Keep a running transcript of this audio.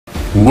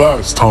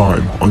Last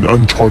time on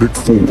Uncharted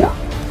 4,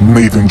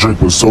 Nathan Drake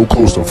was so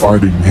close to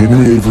finding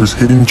Henry Avery's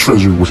hidden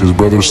treasure with his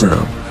brother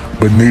Sam,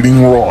 but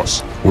Nathan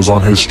Ross was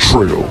on his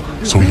trail,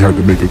 so he had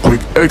to make a quick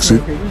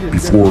exit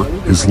before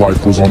his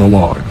life was on the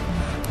line.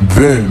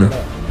 Then,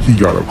 he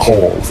got a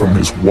call from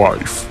his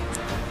wife.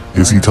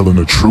 Is he telling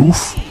the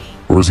truth,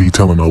 or is he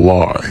telling a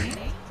lie?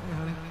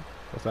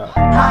 What's up?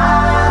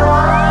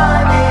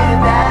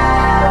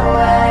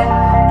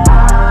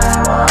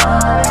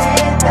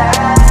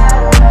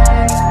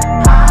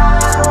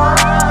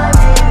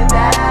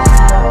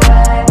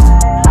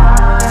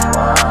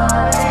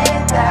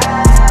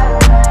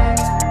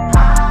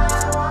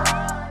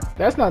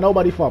 That's not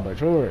nobody's fault but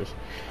yours.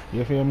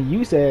 You feel me?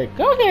 You said,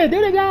 go ahead,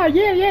 do the job.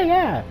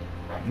 Yeah.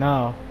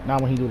 No,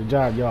 not when he do the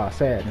job. Y'all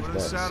sad and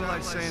stuff.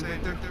 Satellite saying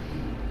Victor.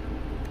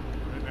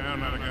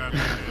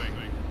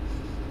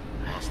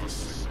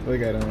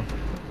 Look at him.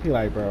 He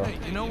like, bro. Hey,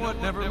 you know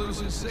what never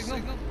loses signal?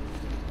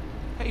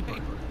 Paper.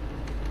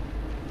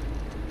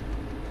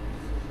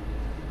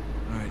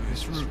 Alright,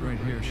 this route right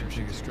here should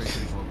take us straight to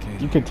the volcano.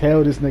 You can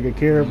tell this nigga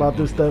care about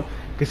this stuff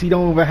because he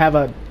don't even have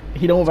a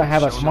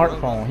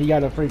smartphone. He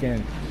got a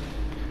freaking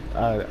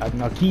a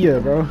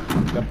Nokia, bro.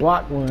 The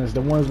block ones,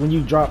 the ones when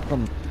you drop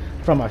from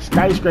a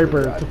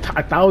skyscraper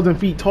 1,000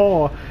 feet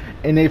tall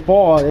and they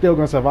fall, they're still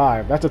gonna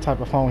survive. That's the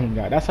type of phone he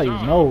got. That's how you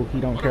know he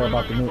don't care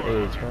about the new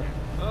age, bro.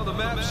 Well, the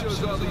map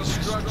shows all these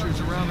structures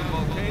around the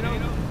volcano.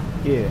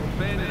 Yeah.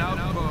 Abandoned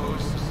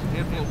outposts,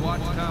 handful of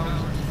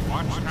watchtowers.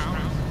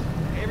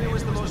 Avery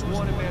was the most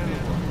wanted man in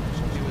the world.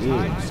 He was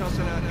hiding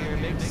something out here.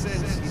 It makes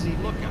sense. You need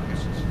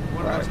lookouts.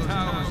 One of those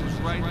towers is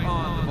right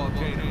on the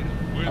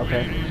volcano.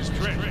 Okay.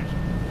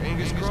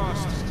 Fingers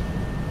crossed.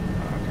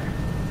 Okay.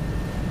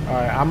 All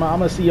right, I'm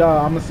gonna see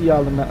y'all. I'm gonna see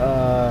y'all in the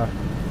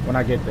when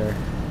I get there.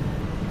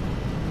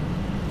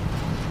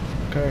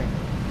 Okay.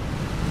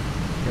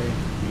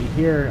 We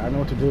here. I know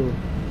what to do.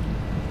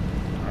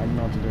 I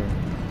know what to do.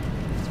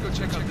 Let's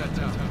go check out that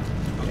tower.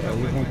 Yeah,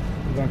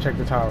 we're gonna check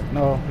the tower.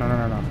 No.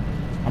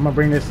 I'm gonna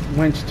bring this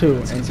winch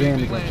too, and then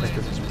we're gonna check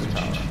this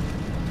tower.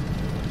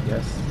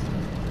 Yes.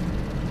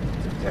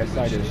 Yes,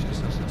 I do.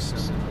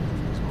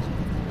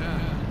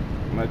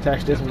 I'm gonna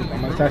attach this. I'm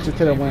gonna attach it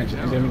to the winch,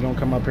 and then we're gonna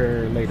come up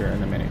here later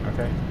in a minute.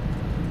 Okay.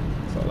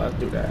 So let's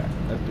do that.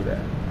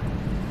 There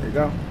you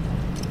go.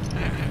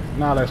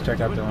 Now let's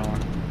check out the other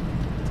one.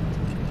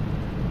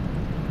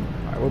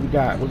 All right,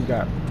 what we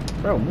got?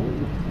 Bro,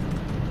 move.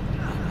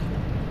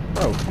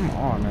 Bro, come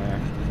on, man.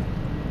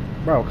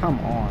 Bro, come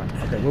on.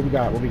 Okay, what we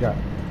got? What we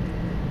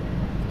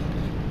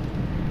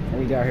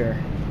got here?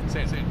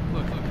 Sam,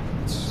 look.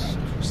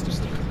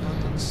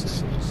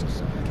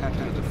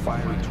 Captain of the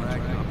fiery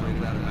dragon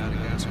operated out of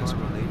Madagascar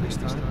around Avery's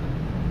time.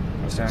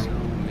 Okay. So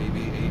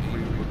maybe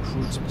Avery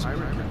recruits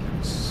pirate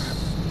captains.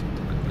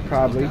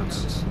 Probably.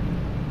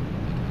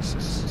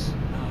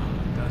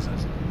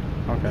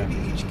 Okay.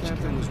 Maybe each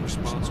captain was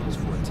responsible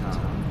for a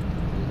tower,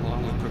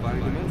 along with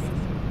providing them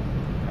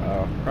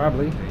info.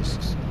 Probably.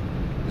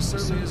 This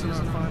certainly isn't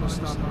our final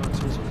stop on our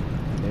tour.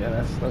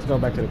 Yeah, let's go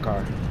back to the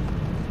car.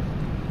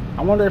 I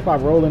wonder if I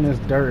roll in this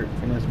dirt,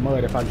 in this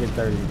mud, if I get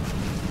dirty.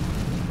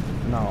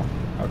 No.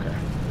 Okay.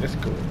 It's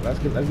cool. Let's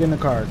get in the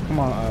car. Come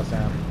on,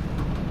 Sam.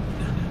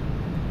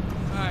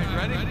 Alright,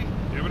 ready?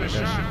 Give it a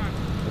shot.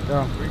 Let's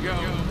go. Here we go.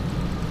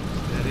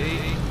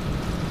 Steady.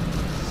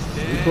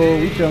 We cool.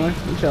 We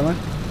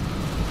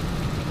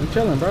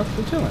chilling, bro.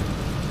 We chilling.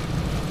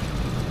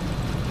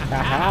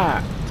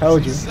 Haha.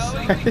 Told you.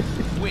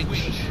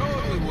 Winch.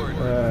 Totally worth it.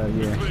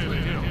 Yeah.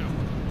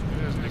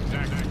 It isn't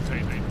exactly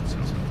taping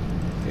itself.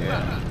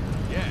 Yeah.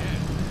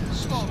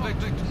 Small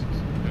victories.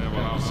 Yeah,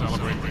 well, I'll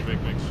celebrate the big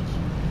victories.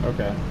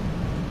 Okay,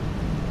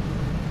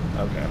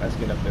 let's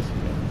get up this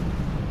way.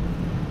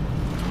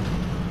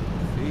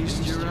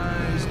 Feast your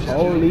eyes.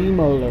 Holy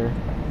molar.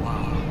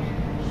 Wow.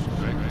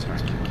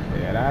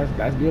 Yeah,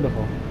 that's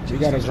beautiful. You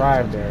gotta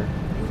drive there.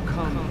 You've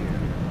come here,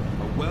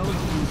 a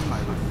well-to-do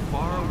pirate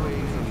far away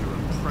from your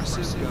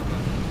oppressive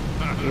government.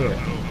 Yeah.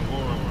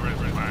 Poor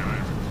oppressed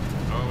pirates.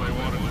 All they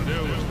wanted to do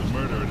was to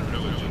murder and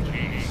pillage and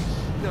eat.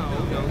 No,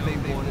 they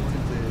wanted to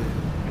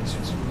live as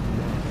free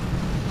men.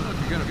 Well, if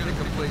you're gonna pick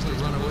a place to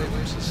run away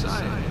from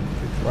society,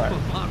 Right. a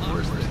lot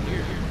worse than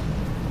here.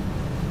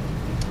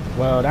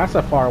 Well, that's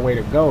a far way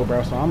to go,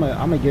 bro. So I'm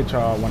gonna get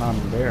y'all when I'm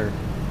there.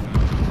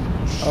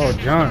 Oh,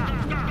 John.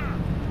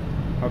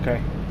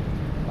 Okay.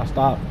 I'll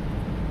stop.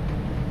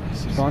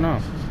 What's going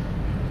on?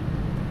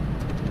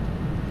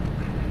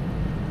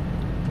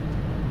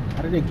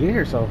 How did they get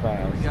here so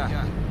fast?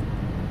 Yeah.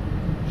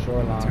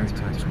 Shoreline. These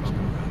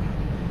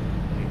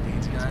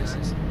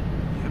guys.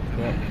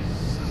 Yep.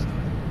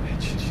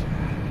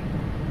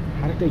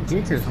 How did they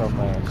get here so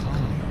fast?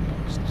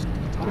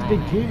 How did they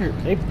get here?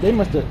 They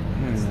must have.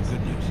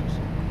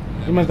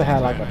 They must have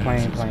had like a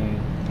plane or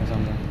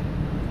something.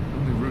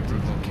 Only route to the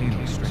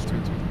volcano straight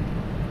through.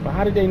 But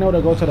how did they know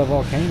to go to the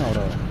volcano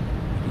though?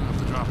 We'll have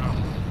to drop it.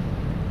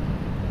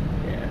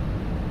 Yeah.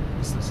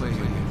 What's the play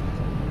here?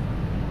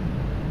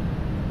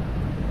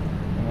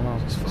 I don't know.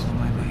 Just follow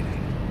my lead.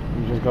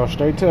 You just go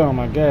straight to them,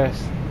 I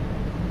guess.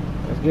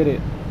 Let's get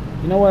it.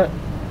 You know what?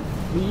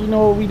 You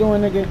know what we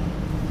doing, nigga?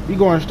 We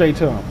going straight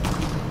to him.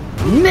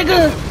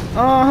 Nigga!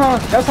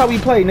 That's how we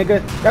play,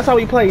 nigga. That's how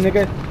we play,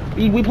 nigga.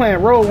 We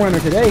playing Road Runner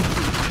today.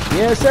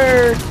 Yes,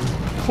 sir.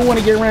 Who wanna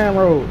get ran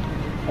road?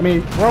 I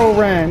mean, road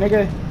ran,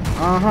 nigga.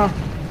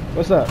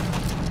 What's up?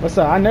 What's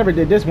up? I never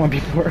did this one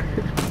before.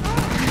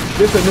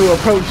 This a new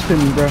approach to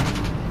me, bro.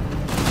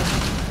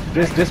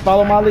 Just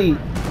follow my lead.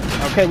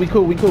 Okay, we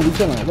cool, we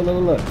chilling.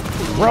 Look.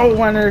 Road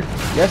Runner.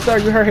 Yes, sir.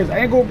 You heard his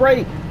ankle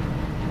break.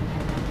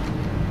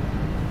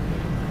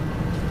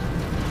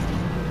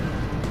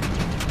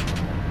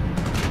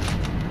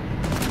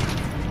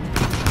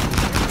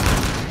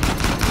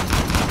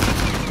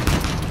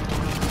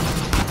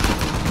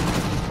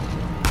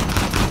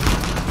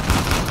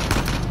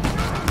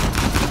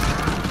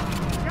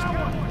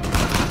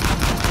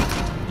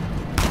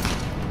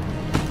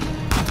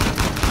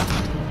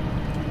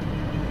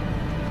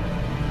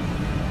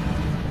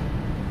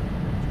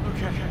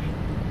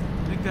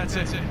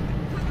 That's it.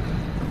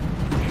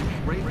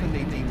 Rafe and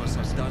Nadine must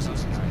have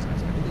dozens of guys.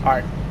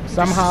 Alright,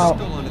 somehow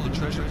Under the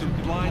treasure through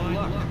blind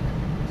luck.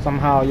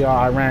 Somehow, y'all,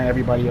 I ran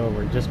everybody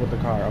over just with the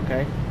car,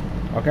 okay?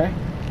 Okay?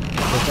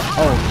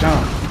 Oh,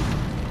 jump.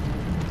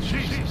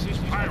 Jesus, these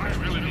pirates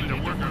really need to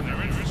work on their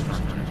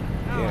infrastructure.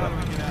 Yeah,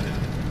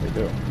 they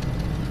do.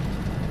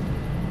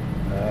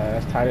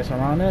 Let's tie this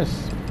around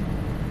this.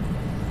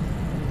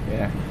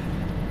 Yeah.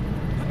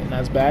 And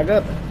let's back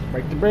up.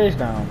 Break the bridge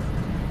down.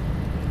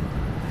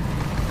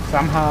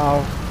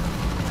 Somehow,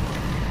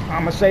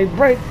 I'ma say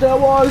break the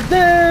walls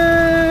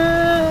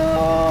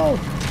down!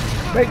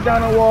 Break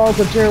down the walls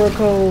of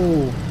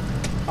Jericho!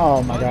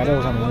 Oh my god, that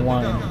was only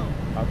one.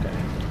 Okay.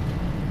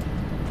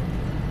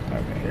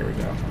 Okay, here we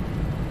go.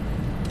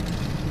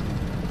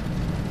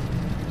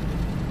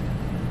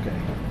 Okay.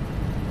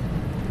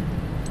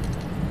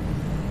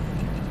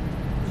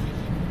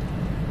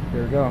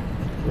 Here we go.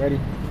 Ready?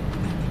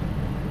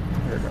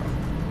 Here we go.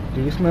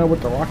 Do you smell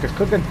what the rock is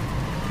cooking?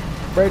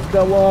 Break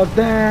the walls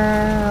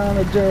down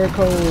of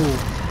Jericho.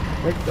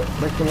 Break the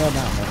wall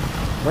down, man.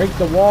 Break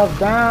the walls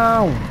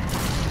down.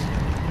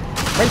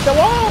 Break the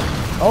wall.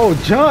 Oh,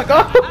 junk.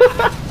 Oh.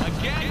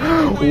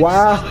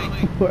 Wow.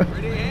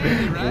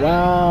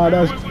 Wow,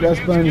 that's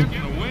funny.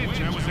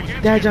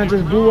 That junk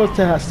just blew us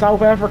to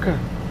South Africa.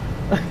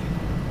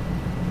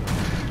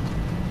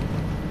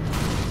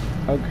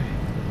 Okay.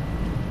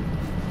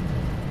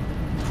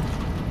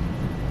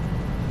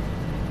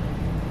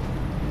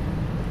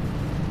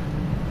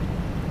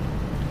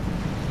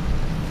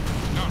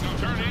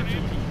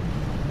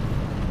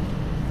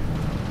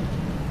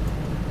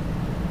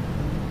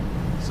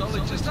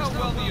 Sully, just how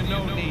well do you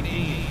know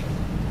Nadine?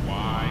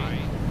 Why?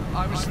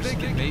 I was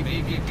thinking maybe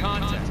you get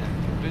contact.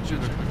 Convince her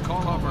to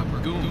call off our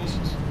goons.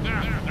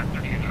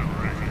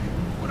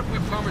 What if we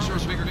promise her a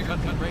bigger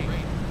cut than Rafe?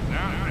 No,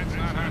 that's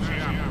not how she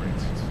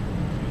operates.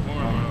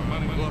 More of a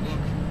money Look,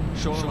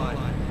 shoreline.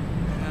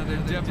 Yeah,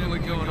 they're definitely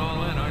going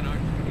all in, aren't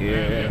they?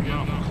 Yeah.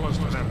 Getting close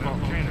to that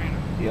volcano.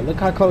 Yeah, look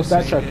how close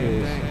that truck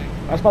is.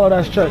 Let's follow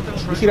that truck.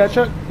 You see that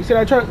truck? You see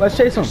that truck? Let's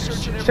chase him.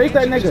 Chase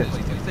that nigga.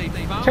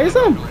 Chase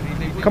him.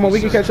 Come on, we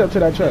can catch up to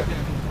that truck.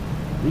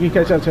 We can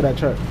catch up to that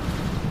truck.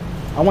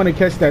 I want to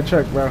catch that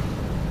truck, bro.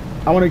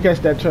 I want to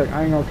catch that truck.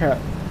 I ain't gonna cap.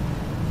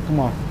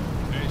 Come on.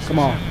 Come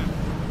on.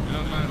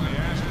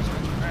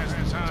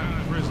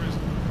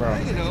 Bro.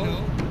 You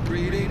know,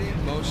 reading,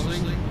 mostly.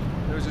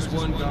 There was this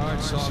one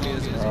guard saw me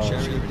as a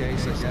cherry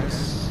case, I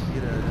guess.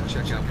 You know,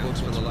 check out books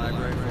from the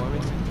library for me.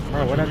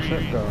 Bro, where'd that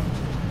truck go?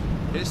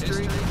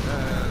 History,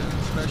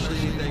 especially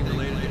anything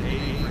related to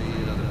Avery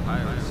and other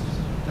pirates.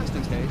 Just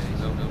in case, you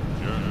know.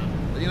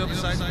 You know,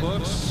 besides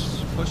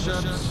books,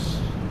 push-ups,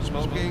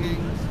 smoking.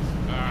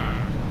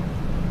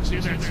 See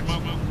that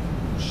smoke?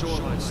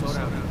 Shoreline, slow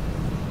down.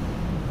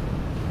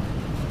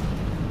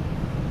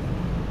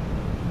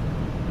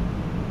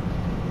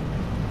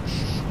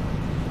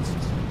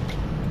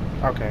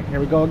 Okay, here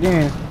we go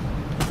again.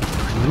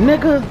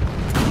 Nigga!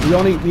 We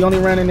only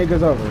ran the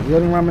niggas over. We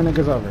only ran the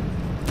niggas over.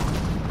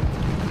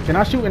 Can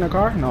I shoot in a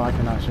car? No, I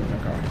cannot shoot in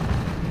a car.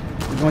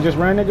 We gonna just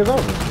run niggas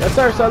over. Yes,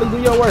 sir, Sully,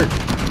 do your work.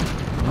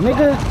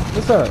 Nigga,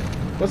 what's up?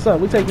 What's up?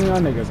 We taking y'all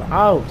niggas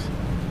out.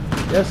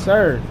 Yes,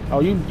 sir.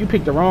 Oh, you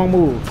picked the wrong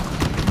move.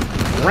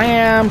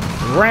 Ram.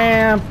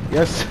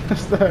 Yes,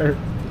 sir.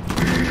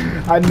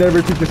 I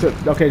never picked this up.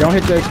 Okay, don't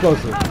hit the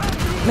explosive.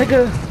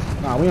 Nigga.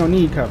 Nah, we don't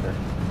need cover.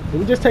 Did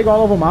we just take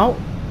all of them out?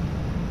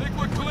 Think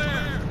we're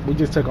clear. We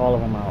just took all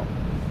of them out.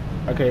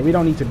 Okay, we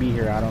don't need to be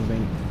here, I don't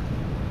think.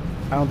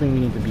 I don't think we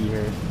need to be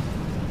here.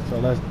 So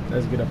let's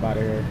get up out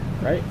of here,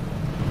 right?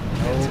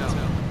 No,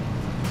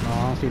 I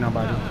don't see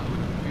nobody.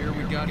 Here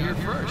we got here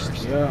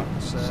first. Yeah.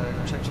 Let's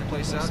check the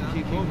place out and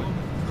keep moving.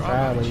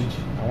 Sadly,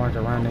 I wanted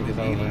to run niggas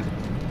over.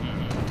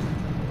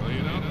 Well,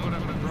 you don't put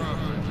up a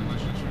drawbridge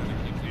unless you're trying to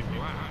keep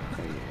people out.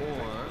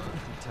 Or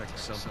protect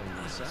something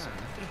inside.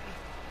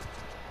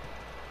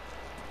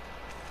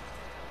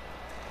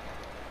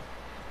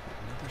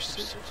 Another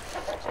scissors.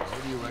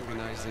 Do you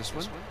recognize this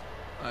one?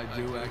 I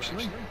do,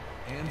 actually.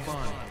 And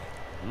Bonnie.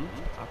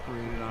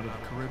 Operated out of the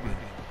Caribbean.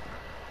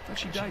 But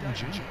she died in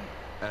jail.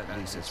 At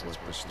least it's what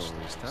the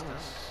stories tell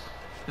us.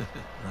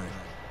 Right.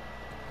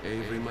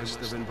 Avery must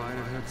have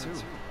invited her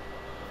too.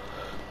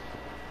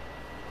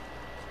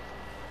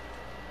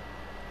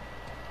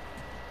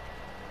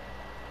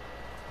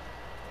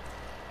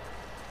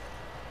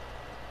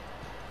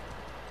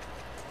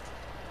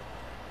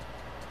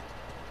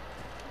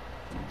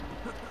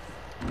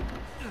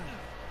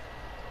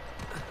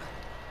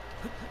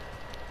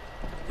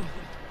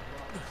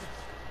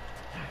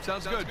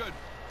 Sounds good.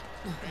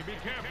 Hey, be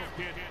careful,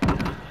 kid.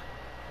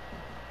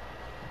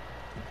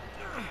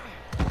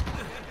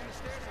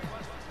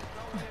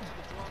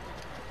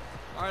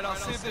 All right, I'll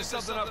see if there's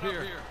something up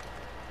here.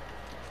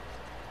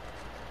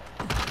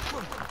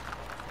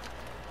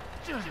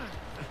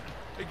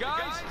 Hey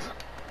guys,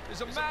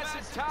 there's a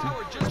massive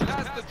tower just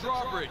past the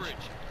drawbridge.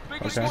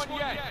 Biggest one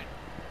yet.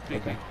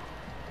 Okay.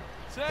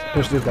 Sam,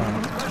 Push this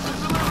down.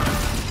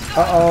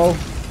 Uh-oh.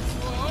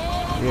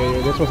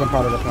 Yeah, this wasn't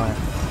part of the plan.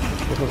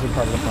 This wasn't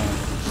part of the plan.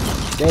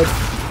 Dead.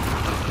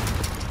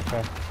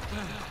 Okay.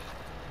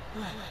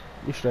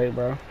 You straight,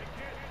 bro.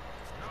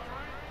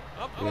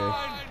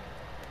 Yeah.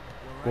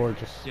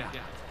 Gorgeous. Yeah.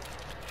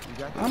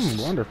 I'm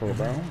wonderful,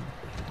 bro. I'll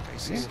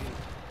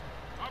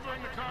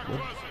bring the car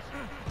closer.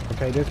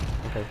 Okay, this.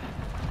 Okay.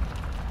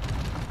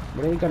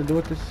 What do we gotta do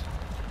with this?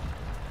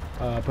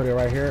 Put it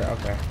right here.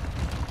 Okay.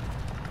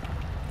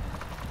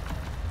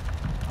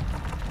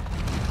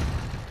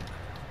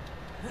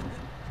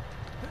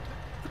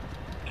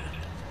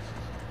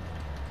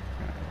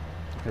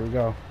 Here we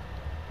go.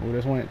 Ooh,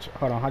 this winch.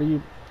 Hold on. How do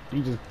you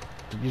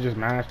just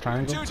mash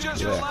triangle? Dude,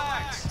 just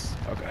relax.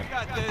 Okay. I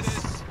got this.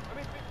 I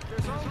mean,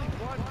 there's only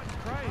one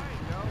crane,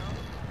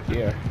 you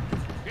know? Yeah.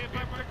 Keep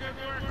up the good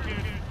work,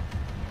 kid.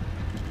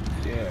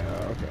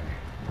 Yeah. Okay.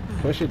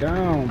 Push it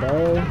down,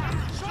 bro.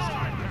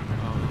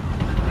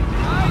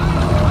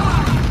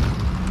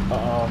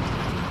 Uh-oh.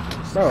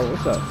 Bro,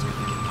 what's up?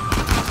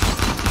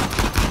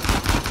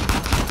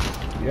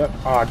 Yep.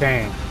 Oh,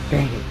 dang.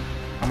 Dang it.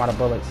 I'm out of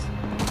bullets.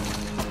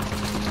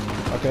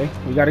 Okay.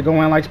 We gotta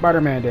go in like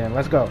Spider-Man then.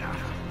 Let's go.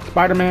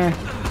 Spider-Man.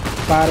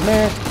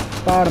 Spider-Man.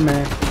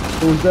 Spider-Man.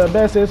 Who's the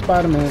best at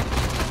Spider-Man?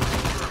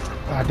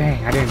 Oh,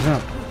 dang. I didn't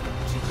jump.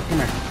 Come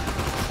here.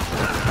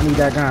 I need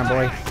that gun,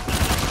 boy.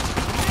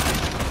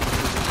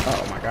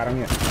 Oh, my God. I'm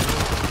here.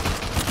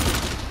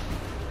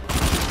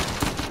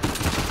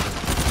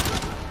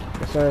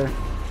 Yes, sir.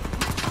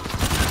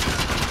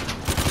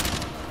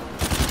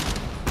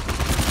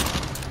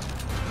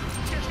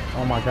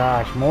 Oh my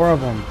gosh, more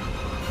of them.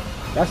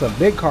 That's a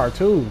big car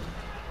too.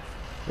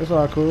 It's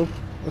all cool.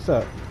 What's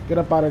up? Get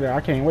up out of there.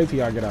 I can't wait till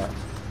y'all get out.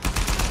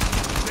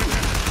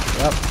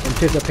 Yep,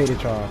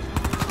 anticipated y'all.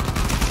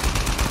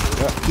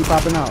 Yep, keep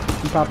popping out.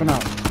 Keep popping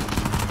out.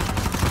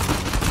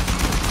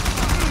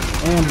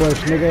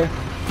 Ambush, nigga.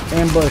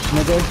 Ambush,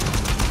 nigga.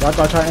 Well, I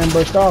thought y'all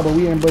ambushed all, but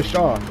we ambushed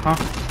y'all, huh?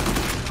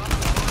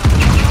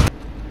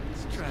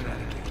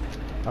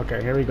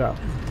 Okay, here we go.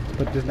 Let's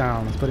put this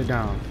down. Let's put it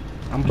down.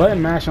 I'm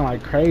button mashing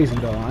like crazy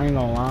though. I ain't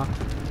gonna lie.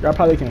 Y'all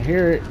probably can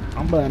hear it.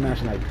 I'm button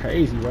mashing like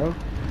crazy, bro.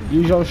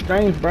 Use your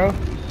strength, bro.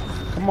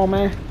 Come on,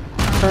 man.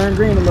 Turn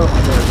green a little.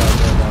 Oh, there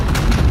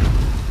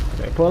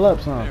we go. Okay, pull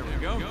up some. There we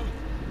go.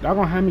 Y'all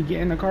gonna have me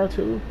get in the car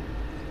too?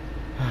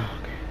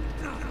 Okay.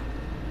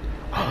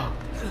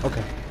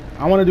 Okay.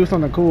 I want to do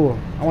something cool.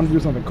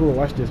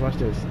 Watch this. Watch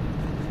this.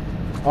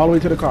 All the way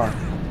to the car.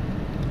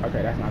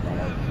 Okay, that's not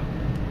gonna work.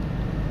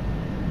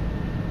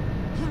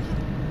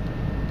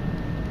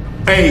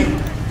 Hey,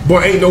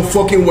 boy, ain't no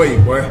fucking way,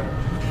 boy.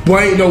 Boy,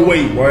 ain't no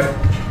way, boy.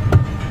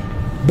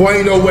 Boy,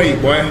 ain't no way,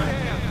 boy.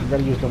 You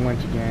gotta use the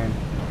winch again.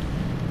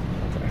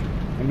 Okay,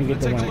 let me get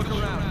the winch.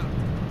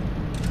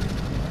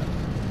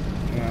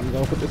 Yeah, I'm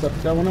gonna put this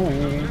up on the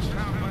winch.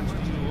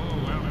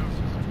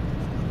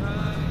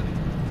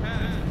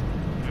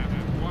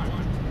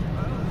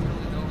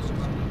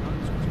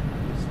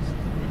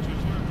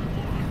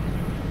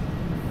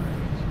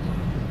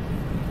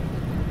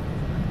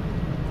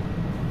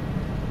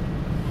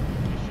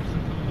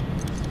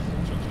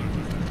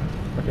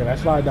 Okay,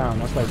 let's slide down.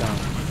 Let's slide down.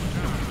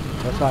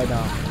 Let's slide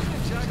down.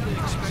 Exactly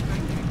expecting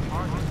to be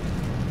part of it.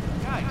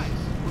 Guys,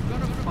 we're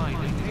gonna find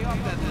it, pay off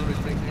that little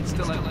thing, and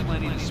still have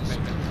plenty to spare.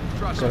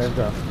 Trust Okay, us. let's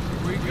go.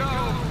 Here we go.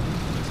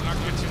 Let's not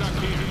get stuck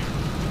here.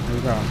 Here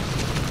we go.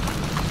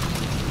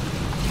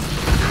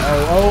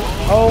 Oh.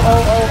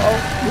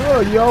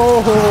 Yo.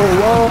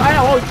 Whoa.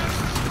 Ow.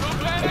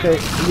 Okay,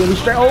 we really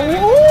straight.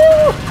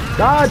 Oh.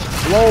 Dodge.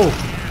 Whoa.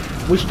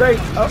 We straight.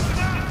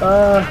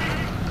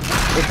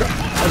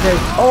 Okay.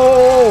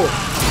 Oh.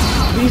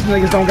 These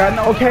niggas don't got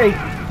no. Okay.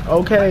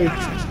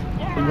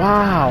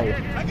 Wow.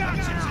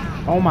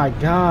 Oh my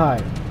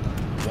God.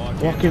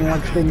 Walking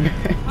like thing.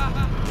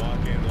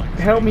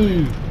 Help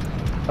me.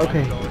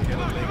 Okay.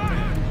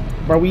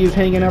 Bro, we is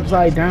hanging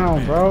upside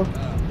down, bro.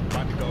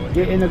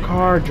 Get in the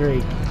car,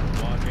 Drake.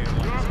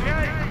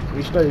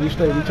 We straight, we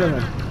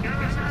chilling.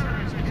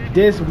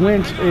 This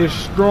winch is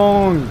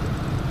strong.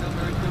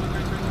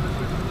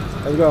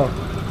 Let's go.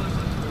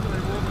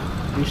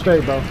 We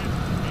straight, bro.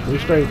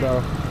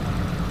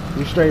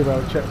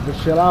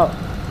 Just chill out.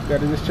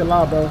 Gotta just chill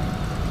out, bro.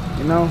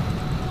 You know?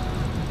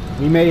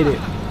 We made it.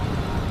 Oh,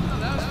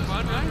 that was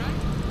fun, right?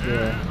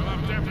 Yeah. Well,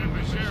 I'm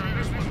definitely sharing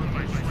this one with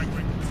my shrink.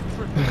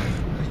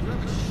 You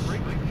have a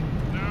shrink?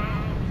 No,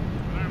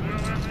 but I will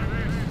after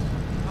this.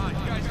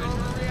 You guys are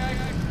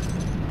overreacting?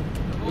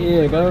 The whole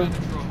Yeah, thing bro. under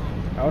control.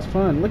 That was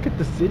fun. Look at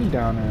the city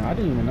down there. I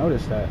didn't even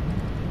notice that.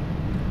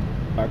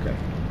 Okay.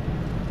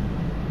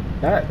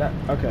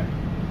 Okay.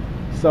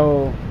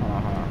 So,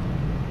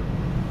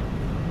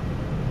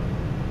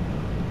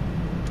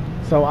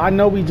 So I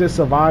know we just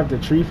survived the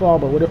tree fall,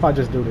 but what if I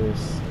just do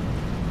this?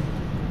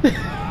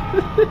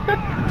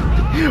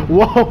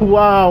 Whoa,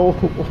 wow.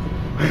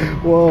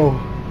 Whoa.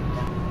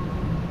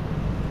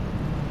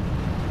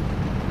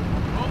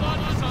 Hold on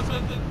to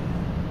something.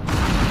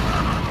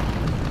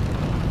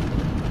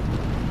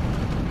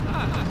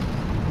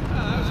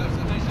 That was a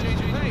nice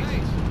change of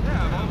pace.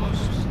 Yeah, I'm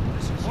almost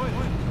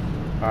disappointed.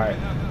 Alright.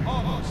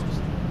 Almost.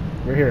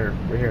 We're here.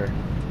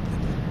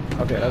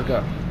 Okay, let's go.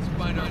 Let's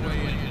find our way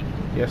in.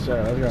 Yes,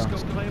 sir. Let's go.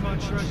 Let's go claim our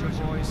treasure,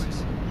 boys.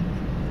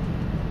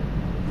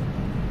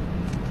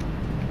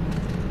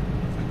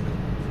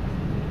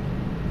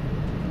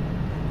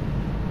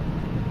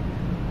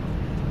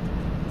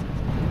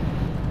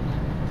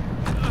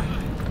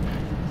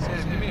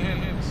 Sam, give me a hand.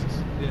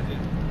 Yeah.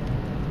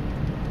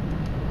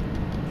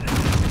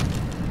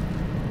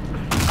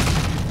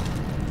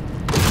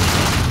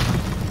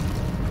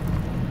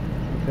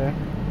 Okay.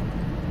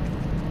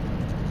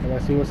 So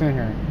let's see what's in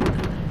here.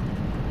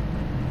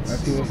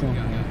 Let's see what's in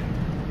here.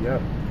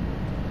 Yep.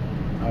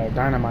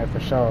 Dynamite for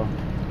sure.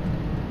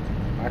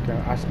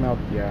 I smelled,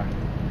 yeah,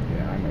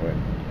 I knew it.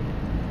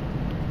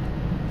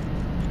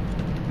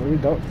 Where do we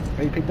throw?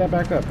 Hey, pick that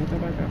back up.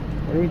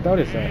 Where do we throw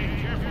this at?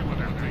 Careful with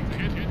that thing,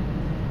 kid.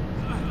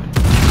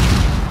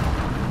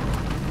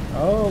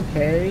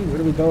 Okay, where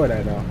do we throw it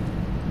at though?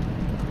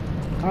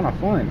 Kind of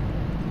fun.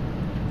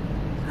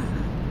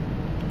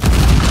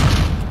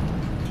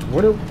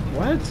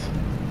 What?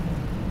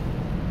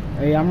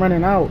 Hey, I'm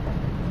running out.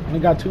 I only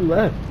got 2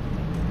 left.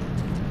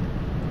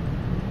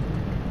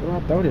 Where do I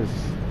throw this?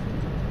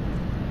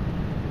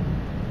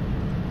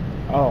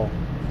 Oh.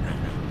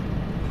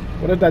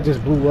 What if that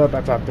just blew up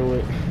after I threw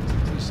it?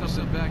 There's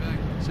something back here.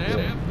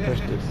 Sam?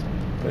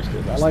 Push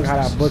this. I like how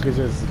that book is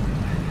just...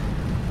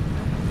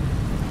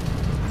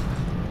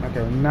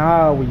 Okay,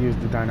 now we use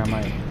the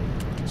dynamite.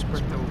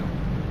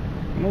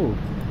 Move.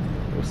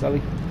 Little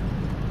Sully.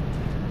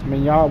 I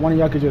mean, one of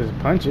y'all could just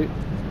punch it,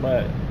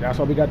 but that's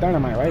why we got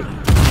dynamite, right?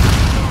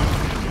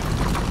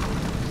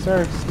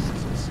 Sir.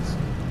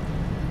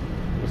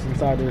 What's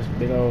inside this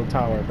big old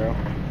tower, bro?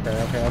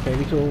 Okay,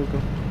 we cool.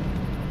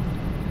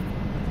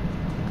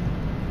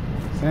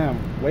 Sam,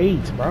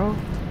 wait, bro.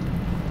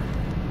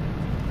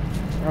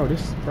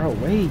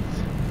 Wait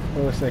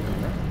for a second,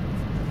 bro.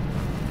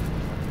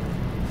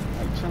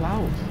 Like, chill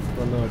out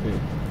for a little bit. You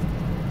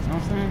know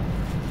what I'm saying?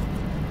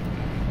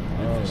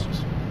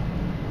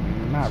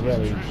 Not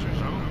really.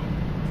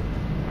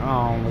 I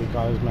don't really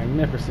call this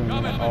magnificent.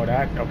 Oh,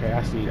 that? Okay,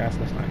 I see. That's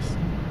nice.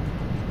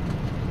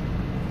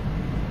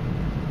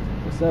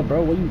 What's up,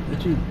 bro? What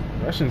you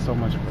rushing so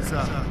much for? What's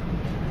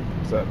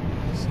up?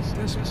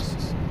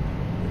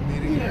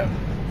 Yeah,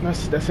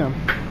 that's him.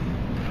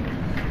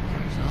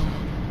 So,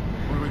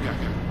 what do we got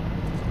here?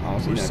 I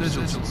don't see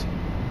Sigils.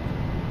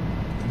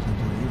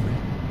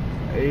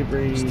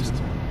 Avery,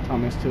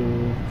 Thomas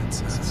too.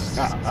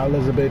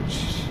 Elizabeth.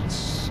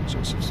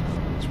 Joseph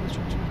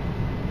Richard.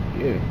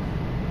 Yeah.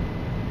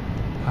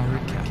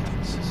 Pirate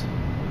captains.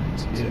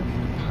 Yeah.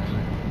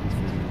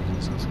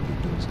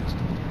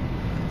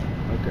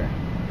 Okay.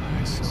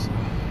 Alright, so,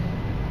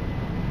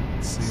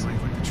 let's see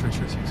what the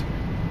treasure is.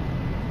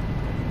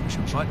 Push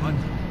a button,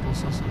 pull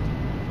something.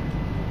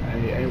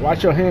 Hey,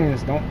 watch your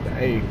hands. Don't.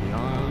 Hey. The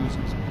arms.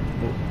 Give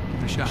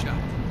it a shot.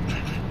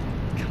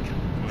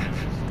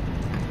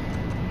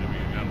 Maybe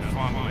you got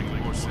fondling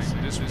or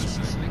saying this was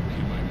the thing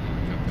you might want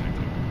to pick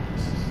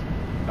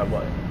up.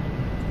 What?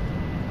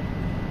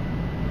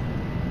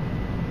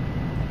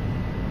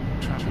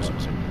 Travis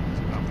was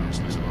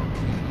obviously about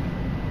King.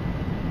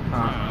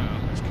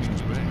 It's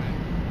King's Bay.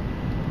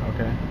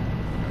 Okay.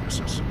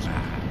 Some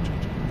bad.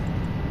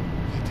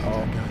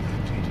 Oh.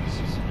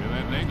 Hear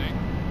that, Nate?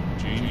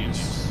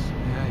 Genius.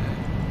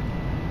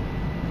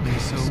 Yeah. Okay,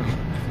 so if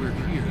we're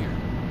here,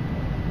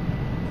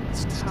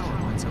 this tower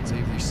lines up with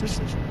Avery's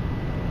sigil.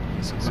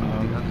 So some of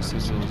the other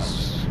sigils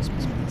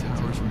must be the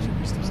towers from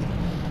Avery's system.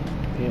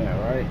 Yeah,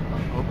 right.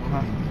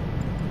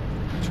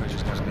 The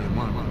treasure's gotta be in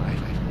one of them, right?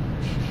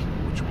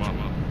 Which one?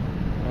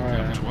 All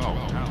right.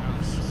 12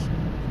 towers.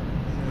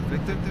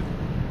 Victor?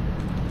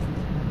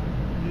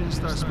 You didn't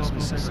start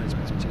smoking cigarettes,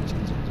 man.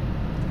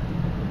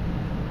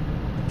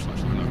 Looks like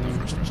we're not the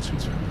first ones to do.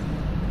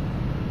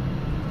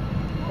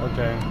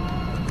 Okay.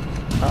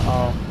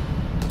 Uh-oh.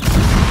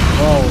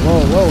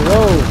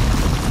 Whoa.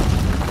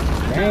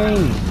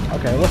 Dang.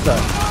 Okay, what's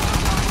up?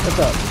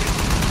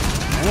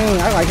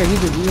 Dang, I like it. He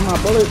just using my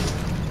bullets.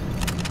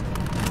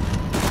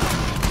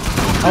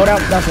 Oh,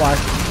 that's why.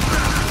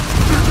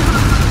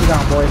 Sit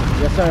down, boy.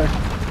 Yes, sir.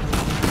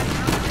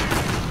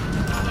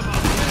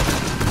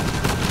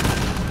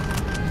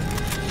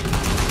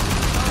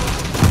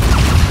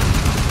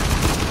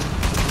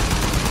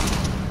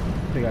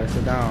 gotta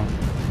sit down.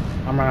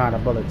 I'm running out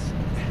of bullets.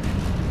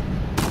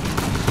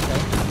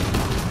 Okay.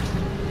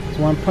 It's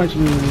one punch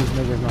me and these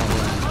niggas not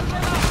blind.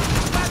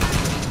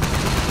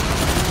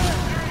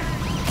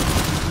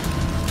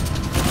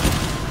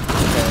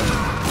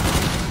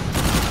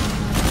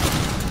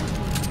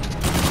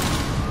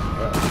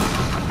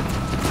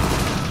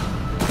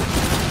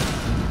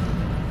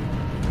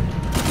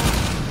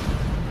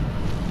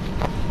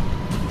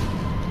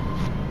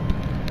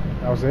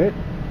 That was it?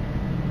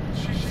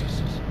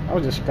 I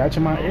was just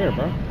scratching my ear,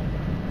 bro.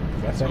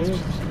 Guess that is. You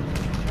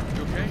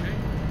okay?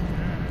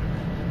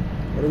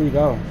 Where do we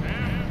go?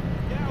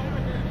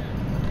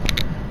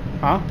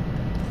 Huh?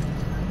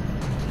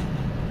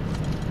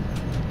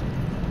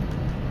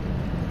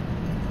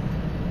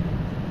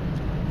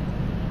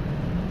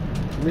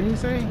 What did he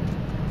say?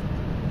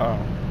 Oh.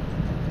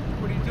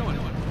 What are you doing?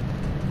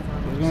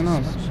 What's going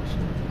on?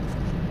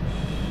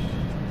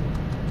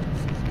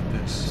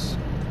 This.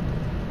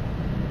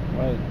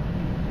 What?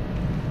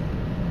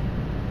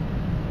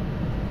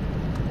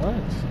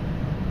 What?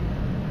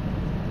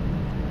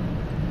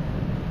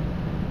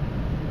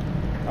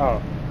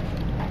 Oh.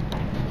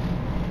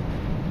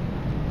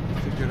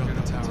 Figured out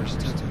the towers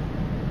too.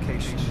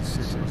 Cation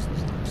scissors.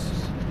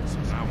 So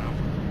now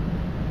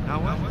Now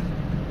what?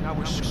 Now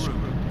we're screwed.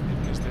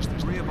 Because there's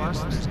 3 of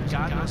us, there's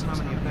God knows how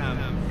many of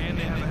them, and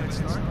they have a head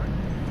start.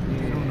 We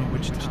don't know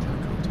which tower to go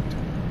to.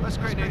 That's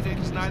great, Nathan,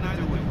 because neither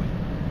do we.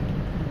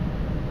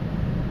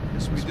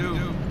 Yes, we do.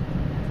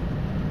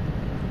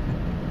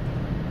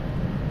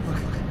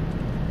 Look,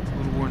 it's a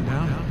little worn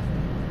down. Yeah,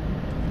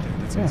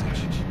 that's Yeah. it.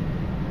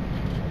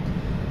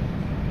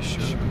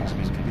 Sure, it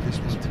could be this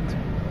one too.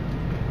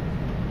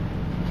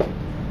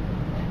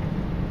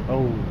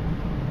 Oh.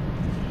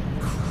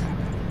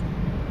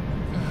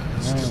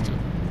 Still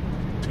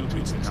two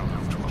beats down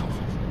out of 12.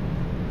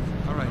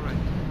 All right.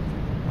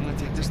 I'm gonna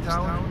take this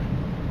tower.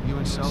 You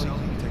and Sully, you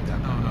can take that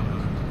No, one. no, no,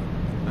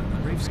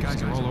 no. Rave's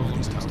guys are all over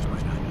these towers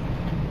right now.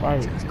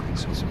 Right. Exactly,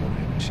 so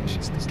when she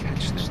needs to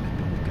catch them,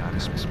 we gotta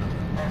split them.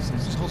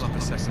 Just hold up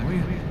a second, will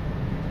you?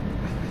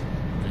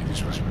 Okay,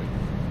 this way.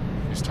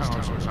 These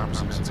towers are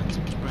opposite ends of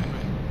King's Bay.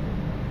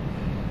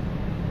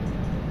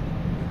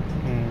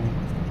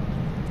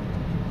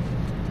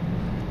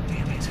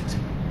 Damn it.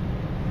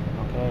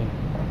 Okay.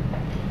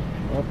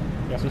 Well,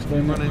 guess we're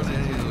staying Run there. into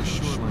any of those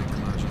shoreline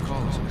clouds, you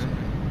call us, okay?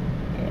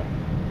 Yeah.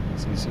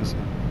 See you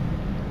soon.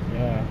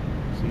 Yeah.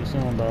 See you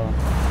soon, bro.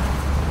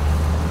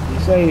 Be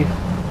safe.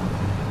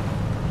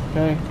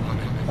 Okay.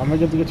 I'm gonna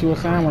get you a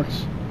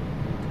sandwich.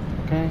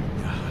 Okay.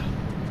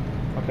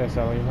 Okay,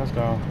 Sally, let's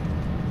go.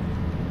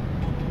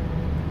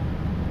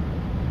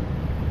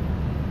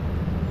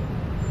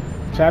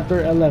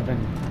 Chapter 11.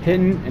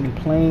 Hidden in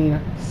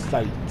plain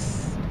sight.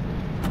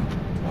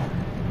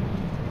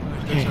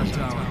 There's our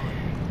tower.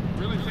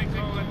 Really think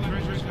all that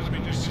treasure's gonna be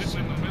just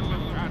sitting in the middle of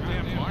the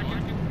goddamn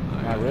market?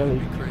 Not really.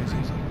 Be crazy.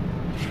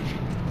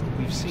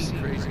 We've seen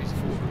crazy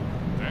before.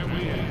 There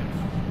we have.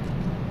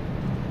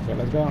 Okay,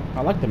 let's go.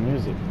 I like the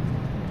music.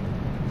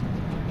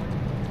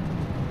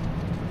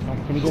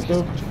 Can we get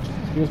through?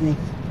 Excuse me.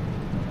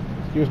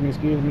 Excuse me,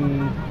 excuse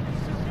me.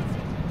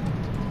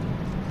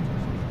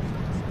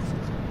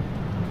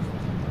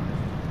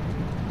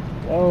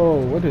 Whoa,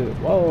 what is it?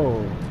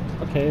 Whoa.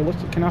 Okay,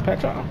 can I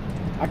pet y'all?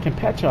 I can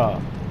pet y'all.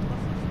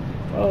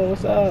 Whoa,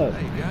 what's up?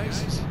 Hey,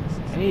 guys.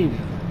 Hey,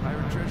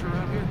 Pirate treasure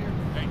out here?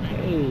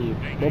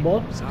 hey,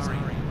 Bobo. Sorry.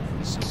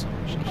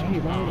 Hey,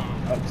 bro.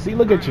 See,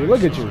 look at you,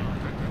 look at you.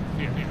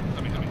 Here,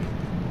 let me.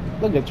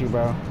 Look at you,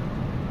 bro.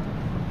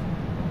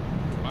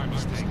 My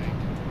mistake.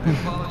 I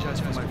apologize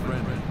for my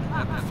friend.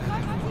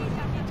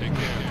 Take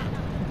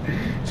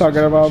care.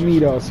 Talking about me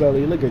though,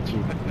 Sully. Look at you.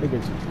 Look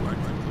at you.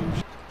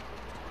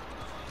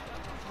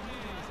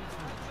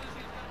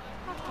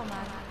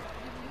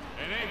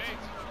 Hey, Nate.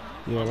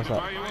 Yeah, what's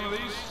up? Buy you one of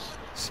these?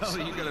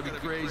 Sully, you gotta be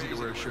crazy to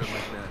wear a shirt like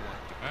that.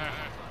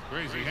 Ah,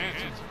 crazy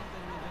handsome.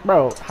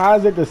 Bro, how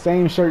is it the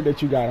same shirt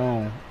that you got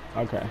on?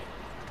 Okay.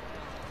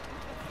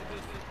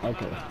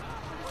 Okay.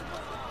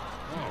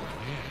 Oh,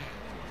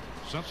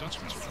 yeah. Something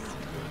smells really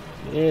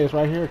good. Yeah, it's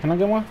right here. Can I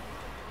get one?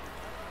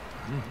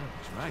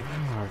 That's right.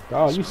 Oh my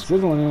god, you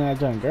sizzling in that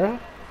junk, girl.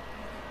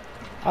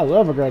 I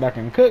love a girl that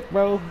can cook,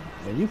 bro.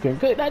 And you can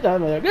cook that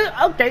junk.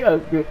 Okay,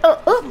 okay.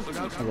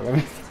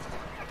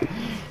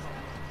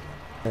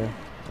 Okay,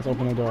 let's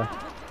open the door.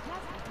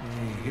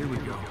 Hey, here we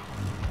go.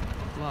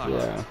 Locked.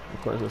 Yeah,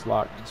 of course it's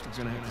locked. Guess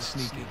we're gonna have to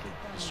sneak it.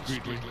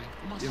 Discreetly.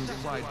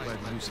 Implied by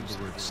the use of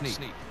the word sneak.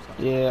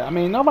 Yeah, I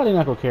mean, nobody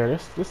not gonna care.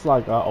 This is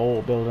like an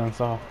old building,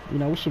 so, you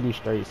know, we should be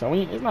straight. So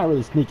it's not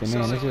really sneaking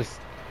in. It's just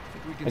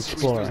We can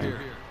exploring. squeeze through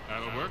here.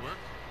 That'll work.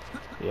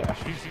 Yeah.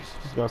 Jesus.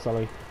 Let's go,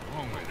 Sully.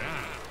 Long way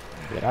down.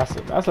 Yeah,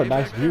 that's a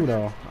nice view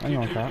though. I ain't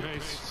gonna Keep cap. your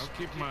pace. I'll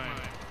keep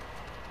mine.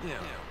 Yeah,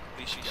 at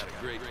least you got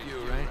a great view,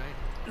 right?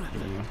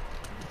 Yeah.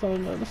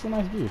 It's a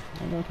nice view.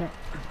 I ain't gonna cap.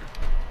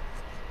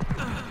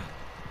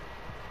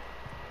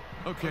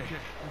 Okay,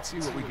 let's see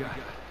what we got.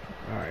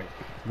 All right,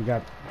 we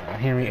got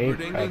Henry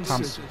Edward 8. England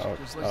Thomas. scissors,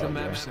 just like the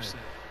map said.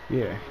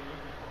 Yeah.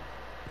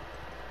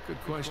 Good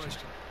question.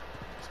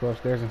 Let's go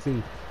upstairs and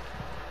see.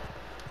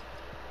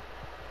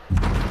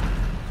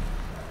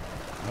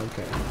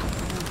 Okay.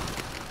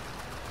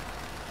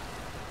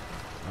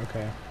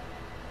 Okay.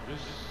 This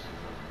is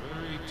a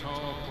very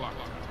tall clock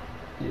tower.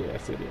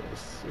 Yes, it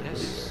is. It really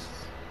is.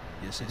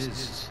 Yes, it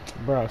is.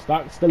 Bro,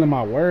 stop stealing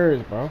my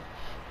words, bro.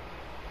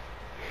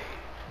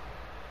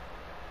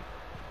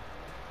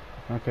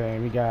 Okay,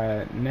 we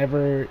got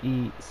never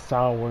eat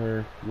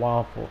sour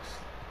waffles.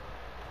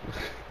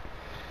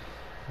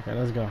 Okay,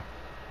 let's go.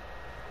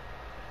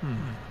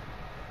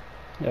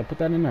 Yeah, put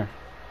that in there.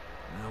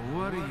 Now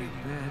what do you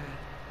bet?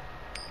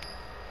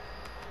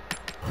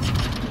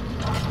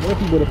 What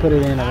if you would have put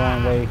it in the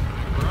wrong way?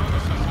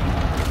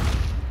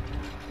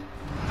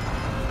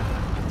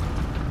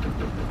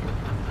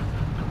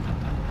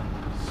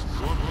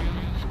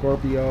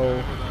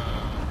 Scorpio,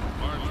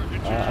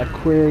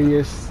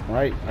 Aquarius,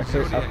 right? I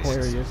said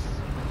Aquarius.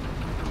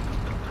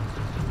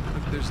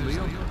 Look, there's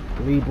Leo.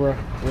 Libra,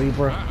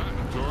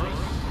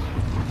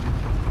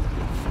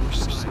 Four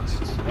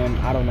signs. and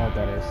I don't know what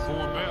that is. 4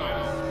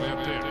 bells way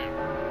up there.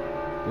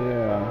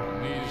 Yeah,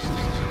 These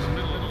things in the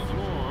middle of the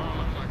floor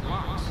look like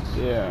locks.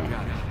 yeah.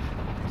 Got it.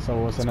 So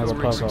it's Let's another go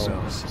ring some puzzle.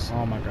 bells.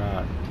 Oh my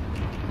god.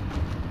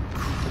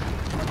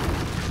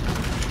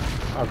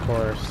 Of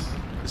course.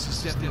 This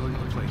is definitely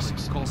the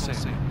place. Call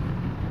Sam.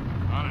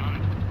 On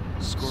it.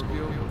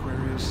 Scorpio,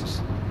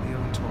 Aquarius, Leo,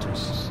 and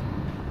Taurus.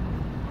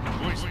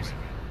 Voice.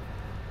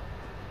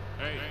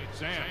 Hey,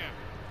 Sam.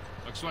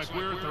 Looks like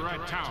we're at the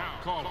right tower.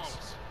 Call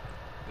us.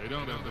 They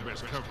don't have the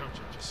best coverage.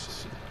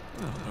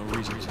 Well, no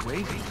reason to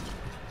wait.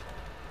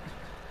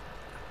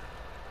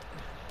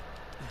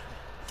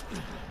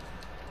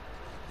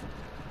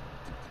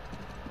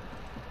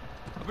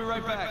 I'll be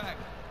right back.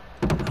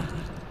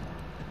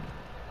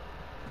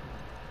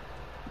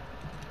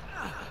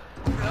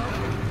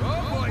 Oh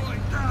boy!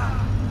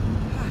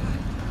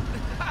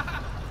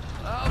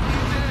 I'll be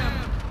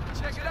damned.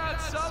 Check it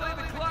out, Sully.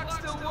 The clock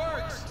still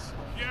works.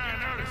 Yeah,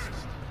 I noticed.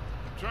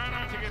 Try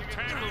not to get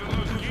tangled in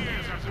those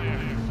gears up there.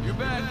 You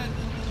bet.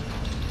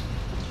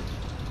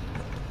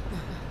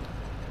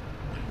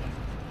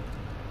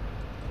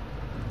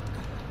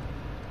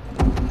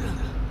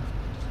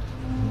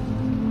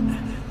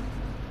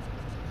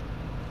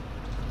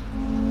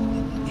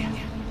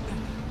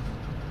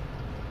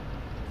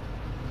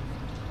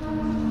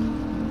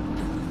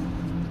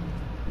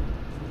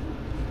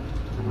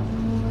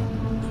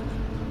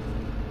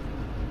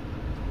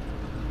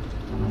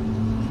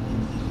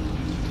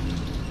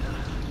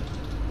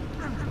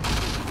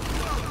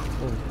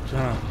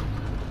 John.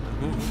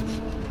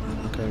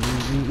 Okay,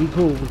 we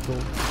cool, we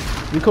cool.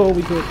 We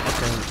cool.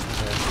 Okay.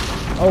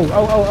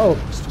 Oh.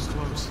 It's too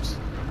close.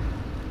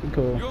 We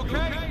cool. You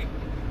okay?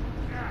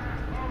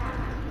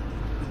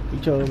 We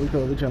chilling.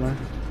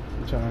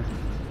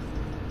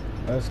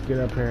 Let's get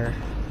up here.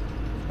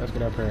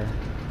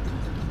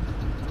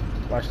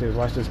 Watch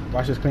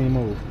this clean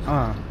move.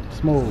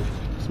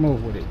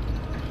 Smooth with it.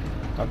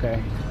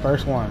 Okay,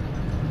 first one.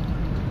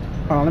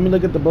 Hold on, let me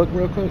look at the book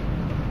real quick.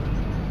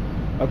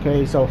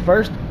 Okay, so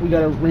first we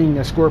gotta ring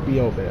the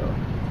Scorpio bell.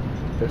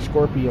 The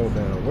Scorpio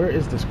bell. Where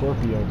is the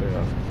Scorpio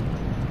bell?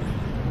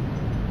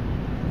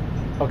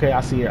 Okay,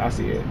 I see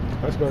it.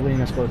 Let's go ring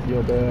the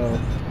Scorpio bell.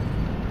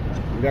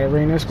 We gotta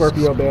ring the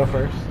Scorpio bell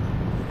first.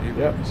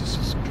 Yep.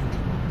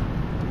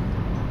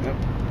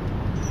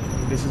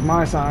 This is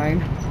my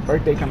sign.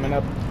 Birthday coming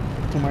up.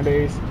 2 more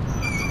days.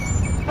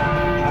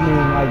 I mean,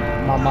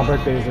 like, my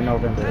birthday is in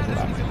November. Is what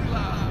I mean.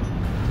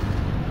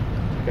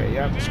 Okay,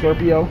 yep.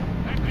 Scorpio.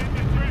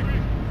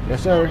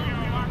 Yes, sir.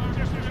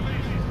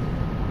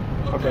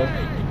 Okay.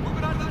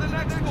 Moving on to the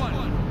next one.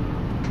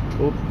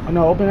 Oop. Oh,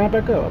 no, open that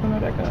back up.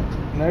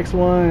 Next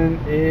one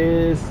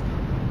is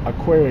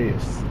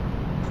Aquarius.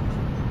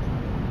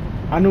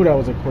 I knew that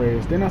was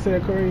Aquarius. Didn't I say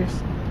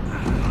Aquarius?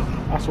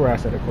 I swear I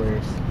said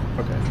Aquarius.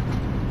 Okay.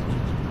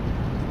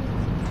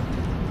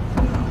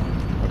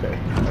 Okay,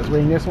 let's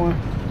ring this one.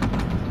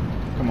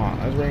 Come on,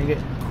 let's ring it.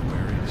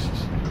 Aquarius.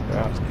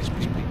 Yeah. Nice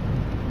baby.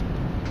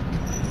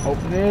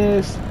 Open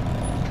this.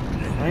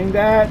 Ring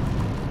that.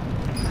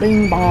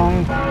 Bing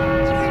bong.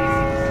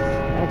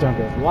 That junk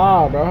is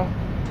loud, bro.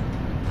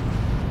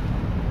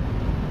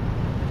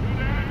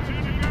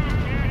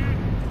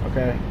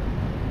 Okay.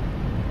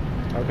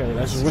 Okay,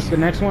 what's the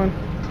next one?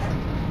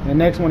 The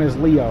next one is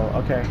Leo.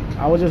 Okay,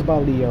 I was just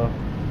about Leo.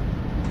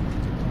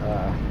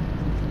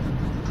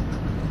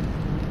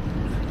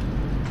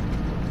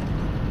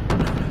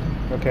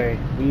 Okay,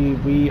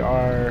 we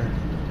are.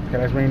 Okay,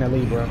 let's ring the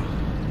Libra.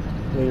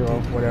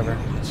 Leo, whatever.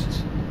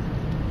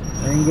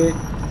 Ring it.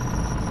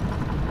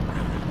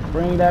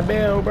 Ring that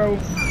bell, bro.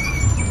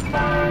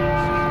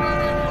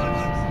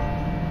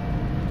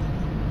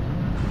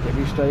 Get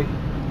you straight.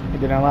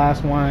 And then the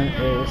last one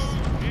is.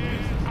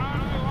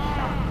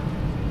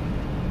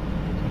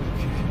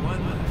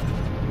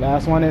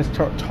 Last one is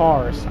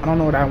Taurus. I don't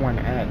know what that one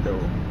at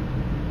though.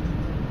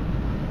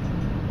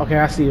 Okay,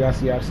 I see it.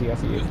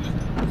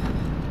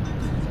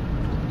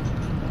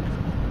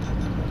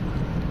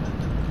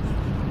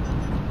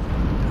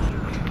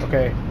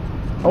 Okay.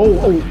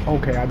 Oh,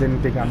 okay. I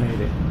didn't think I made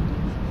it.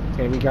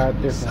 Okay, we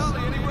got this one.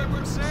 Sully, anywhere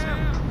from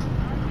Sam?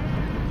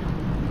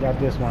 We got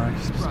this one.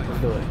 Let's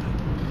do it.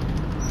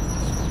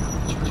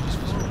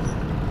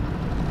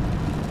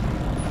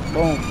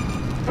 Boom.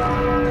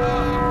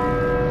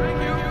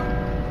 Thank you.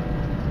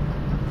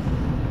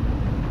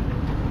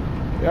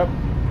 Yep.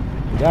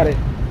 You got it.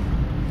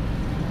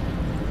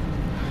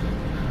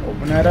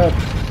 Open that up.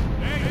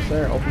 Yes,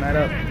 sir. Open that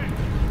up.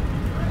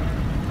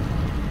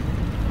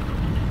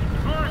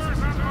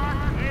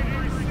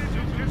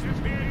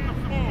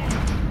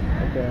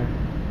 Okay.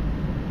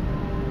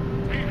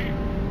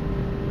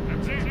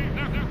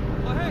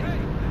 Well, hey,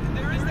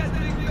 there is that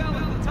big bell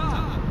at the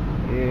top.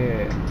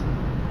 Yeah.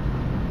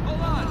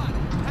 Hold on.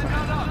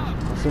 Head on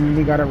up. Assuming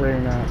we got it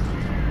right now.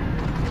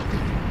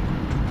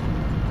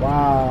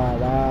 Wow.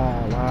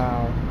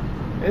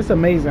 It's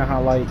amazing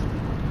how like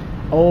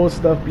old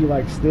stuff be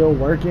like still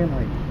working.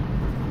 Like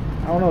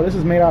I don't know. This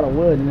is made out of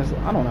wood, and it's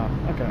I don't know.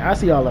 Okay, I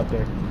see y'all up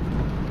there.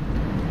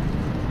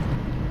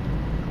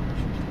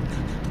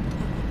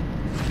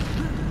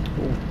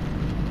 Ooh.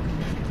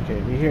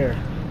 Okay, we here.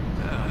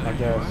 I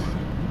guess.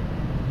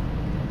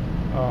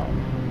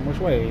 Which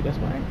way? This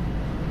way?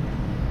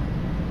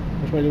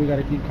 Which way do we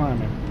gotta keep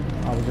climbing?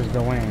 I will just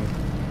go in.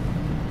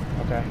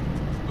 Okay.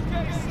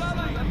 Okay,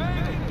 Sully, I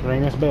made it.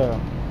 Ring this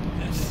bell.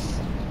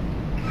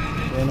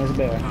 Ring this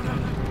bell.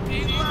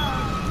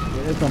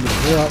 Yeah, it's gonna be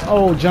real.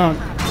 Oh, junk.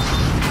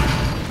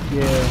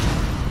 Yeah.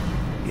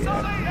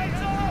 Sully,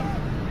 heads up.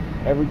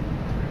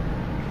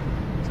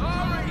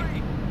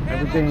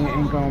 Everything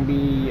ain't gonna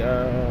be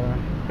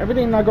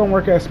everything not gonna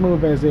work as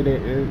smooth as it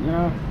is, you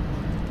know.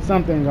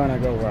 Something gonna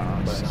go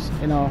wrong, but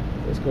you know,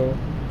 it's cool.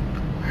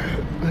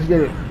 Let's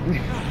get it.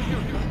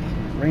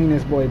 Ring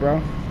this boy,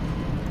 bro.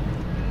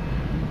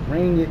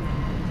 Ring it.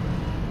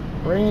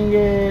 Ring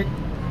it.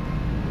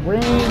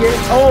 Ring it.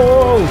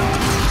 Oh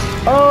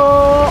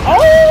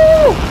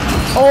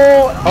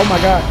my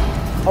god.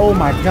 Oh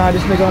my god,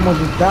 this nigga almost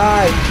just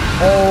died.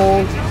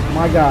 Oh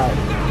my god.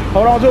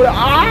 Hold on to it.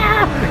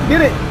 Ah!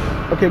 Get it!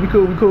 Okay, we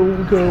cool.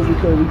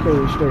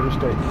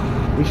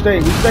 We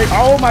straight.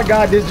 Oh my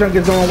god, this junk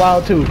is going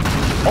wild too.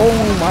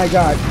 Oh my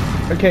god.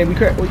 Okay, we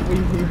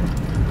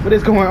what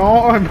is going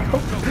on, bro?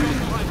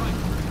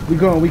 We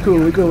cool.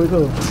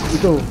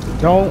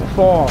 Don't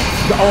fall.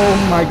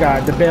 Oh my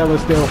god, the bell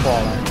is still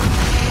falling.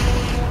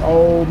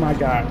 Oh my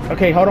god.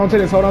 Okay, hold on to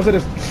this.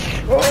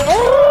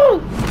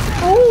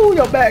 Oh,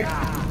 your back.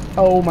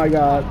 Oh my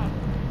god.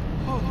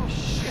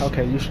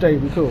 Okay, you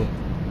straight, we cool.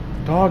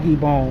 Doggy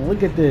bone,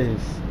 look at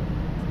this.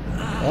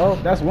 Oh,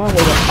 that's one way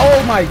to.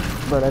 Oh my.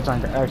 Bro, that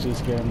junk actually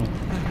scared me.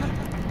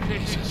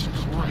 Jesus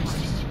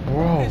Christ.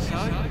 Bro.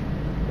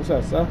 What's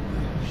up, sir?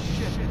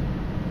 Shit.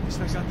 At least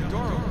I got the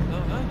door open,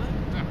 though, huh?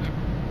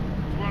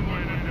 One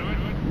way to do it.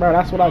 Bro,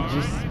 that's what I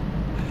just.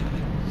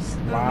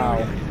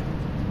 Wow.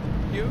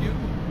 You?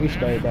 We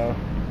straight, bro.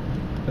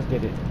 Let's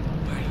get it.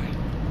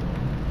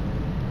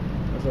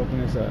 Let's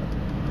open this up.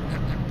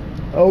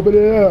 Open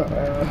it up.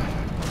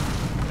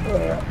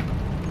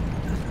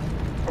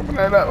 Open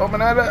that up.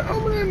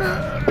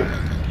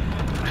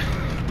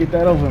 Get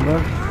that open,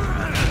 bro.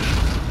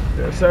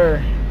 Yes,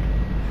 sir.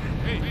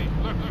 Hey,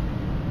 look.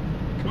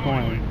 Come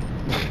on.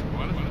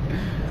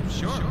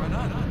 Sure, why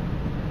not?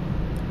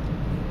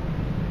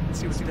 Let's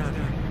see what's down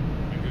there.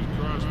 Fingers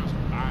crossed.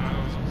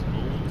 Eyes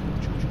gold.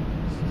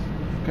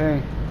 Okay.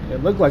 It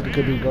looked like it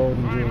could be gold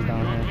and jewels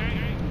down here.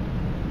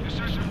 Yes,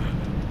 sir.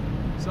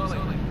 Sully.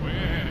 Way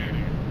ahead.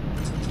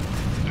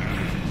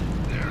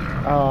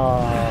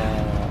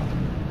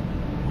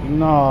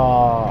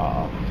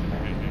 No.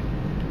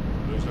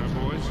 Those our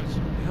boys?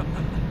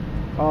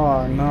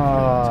 Oh,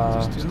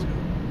 no.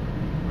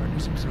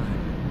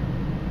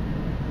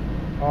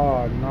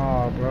 Oh,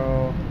 no,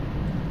 bro.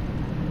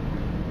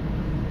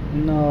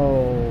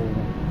 No.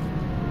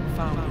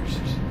 Founders.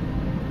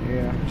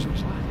 Yeah.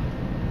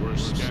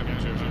 Worst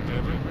scavengers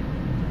ever.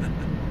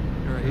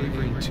 There are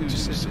Avery and two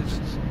sisters.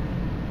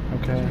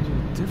 Okay. A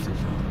little different,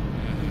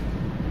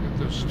 though. Get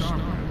those star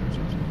riders.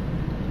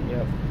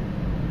 Yep.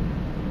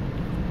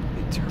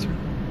 They turn.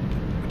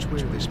 Which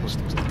way are they supposed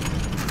to go?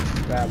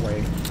 That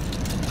way.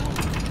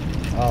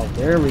 Oh,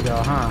 there we go,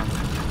 huh?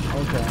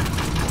 Okay.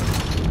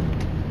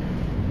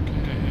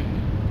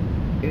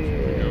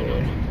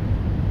 Yeah.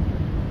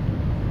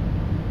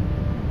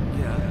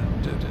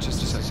 Yeah,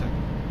 just a second.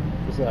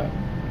 What's that?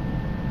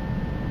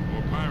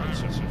 More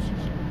pirates. And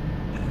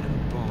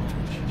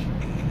Baldridge.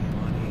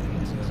 Bonnie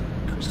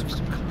and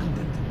Christopher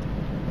Condit.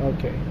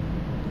 Okay.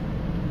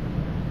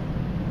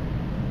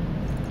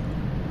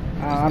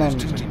 I don't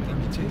Too know. many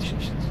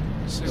permutations.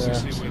 See Yeah.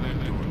 where that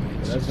door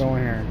leads. Let's go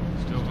in here.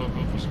 Still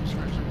hoping for some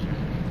treasure.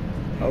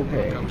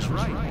 Okay. I was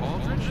right.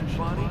 Baldridge,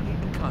 Bonnie,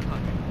 and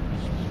Condit.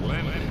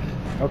 Splendid.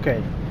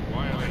 Okay.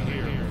 Why are they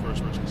here in the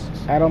first place?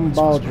 Adam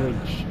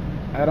Baldridge.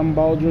 Adam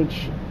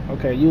Baldridge.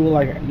 Okay, you look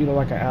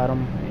like an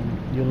Adam,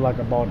 and you look like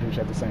a Baldridge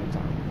at the same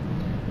time.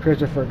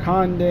 Christopher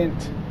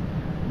Condit.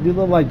 You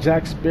look like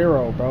Jack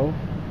Sparrow, bro.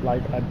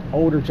 Like an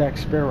older Jack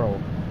Sparrow.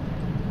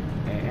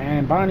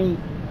 And Bonnie.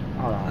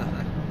 I don't know.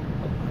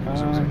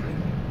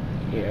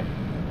 Yeah.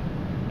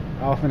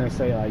 I was finna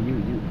say like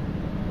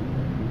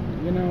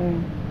you know,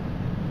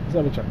 what's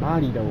up with your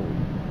body though?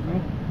 No?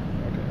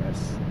 Okay,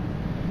 that's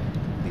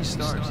These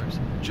stars,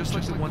 just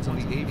like the ones on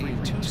the Avery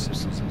and 2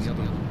 systems in the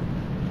other room.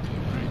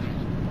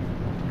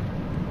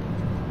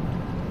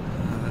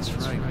 That's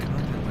right.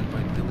 Content led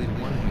by Billy to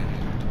one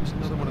hand. There's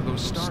another one of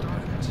those star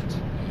patterns.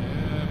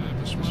 Yeah, but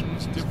this one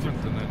is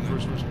different than that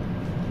first one.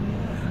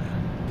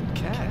 Yeah. Good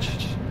catch.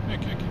 Hey,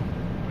 Kick.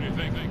 What do you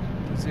think?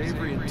 Those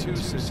Avery and 2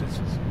 systems.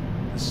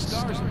 The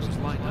stars in those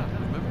line up,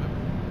 remember?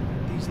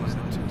 These line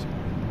up too.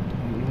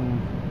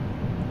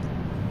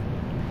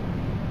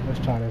 Let's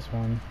try this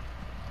one.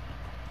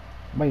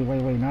 Wait.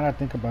 Now that I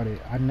think about it,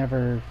 I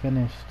never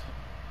finished.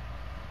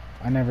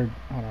 Hold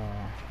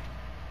on.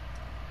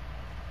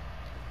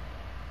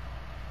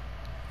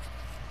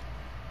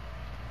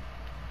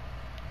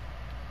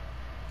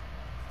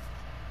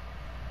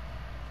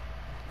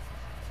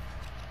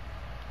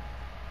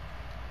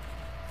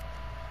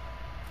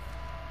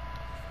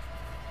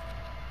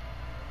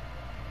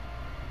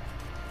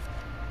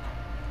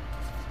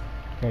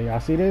 Okay, y'all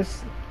see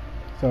this?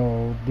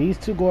 So these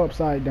two go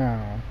upside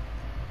down,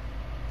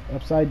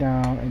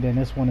 and then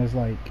this one is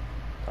like,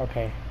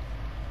 okay,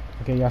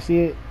 y'all see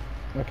it?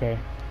 Okay,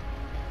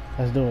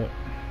 let's do it.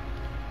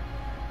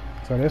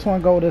 So this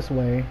one go this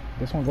way,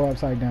 this one go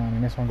upside down,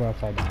 and this one go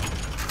upside down.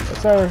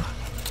 Yes, sir.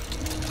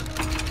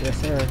 Yes,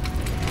 sir.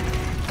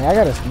 Hey, I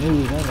gotta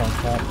sneeze. I ain't gonna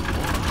clap.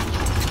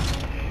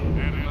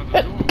 And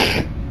another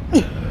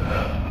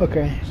door.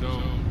 Okay. So,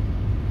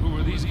 who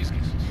are these guys?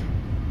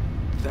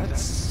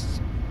 That's...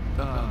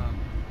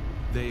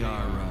 they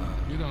are,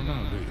 You don't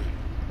know, do you?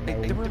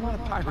 Hey, there were a lot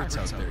of pirates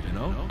out there, you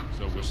know?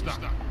 So we're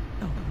stuck. No,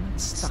 I'm not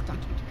stuck.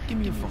 Give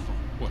me your phone.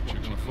 What,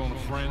 you're gonna phone a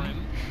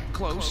friend?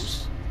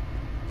 Close.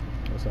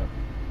 What's up?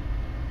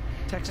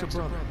 Text a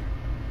brother.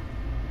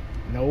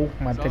 No,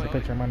 I'm gonna take a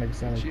picture of my nigga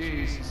Sally.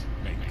 Jeez.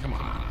 Hey, come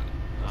on.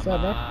 What's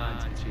up, bro?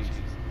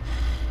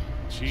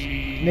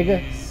 Cheese.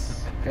 Nigga.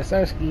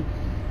 Kasarski.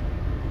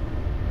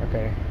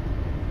 Okay.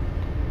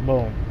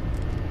 Boom.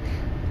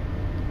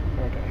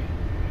 Okay.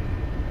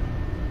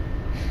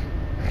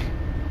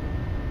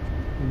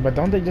 But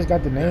don't they just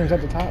got the names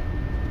at the top?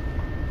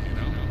 You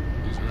know,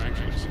 these are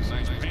actually some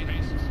nice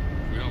paintings. If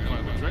we don't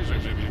find the treasure,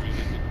 maybe we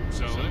can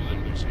sell them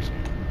when we see them.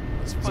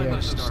 Let's find Yeah.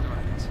 those star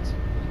patterns.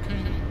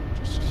 Okay,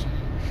 just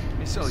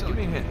Hey, Sully, give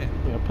me a hint.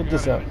 Yeah, put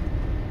this up.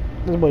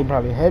 This boy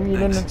probably heavier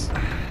than Thanks. this.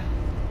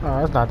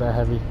 Oh, it's not that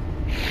heavy.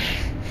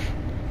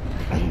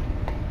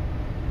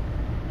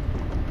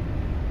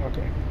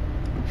 Okay.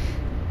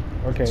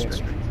 Okay.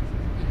 Straight.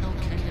 the hell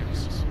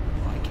cares?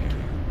 I care.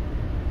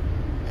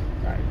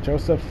 Alright,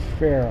 Joseph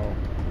Farrell.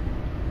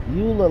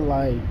 You look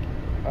like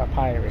a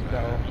pirate,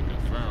 though. Look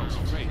at Farrell's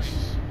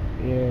face.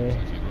 Yeah.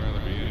 Like he'd rather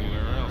be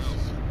anywhere else.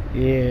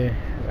 Yeah.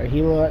 Like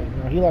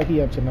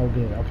he up to no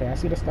good. Okay, I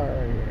see the star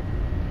right here.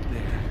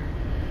 There.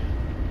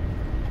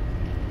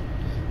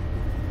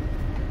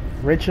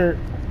 Richard,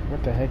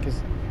 what the heck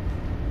is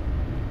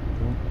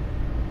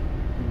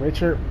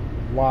Richard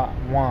Want?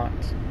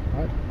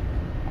 What?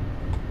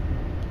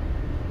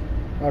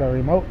 Oh, the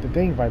remote, the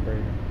thing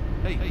vibrating.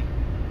 Hey,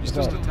 you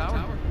still in the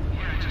tower?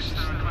 Yeah, just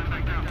climb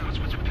back down.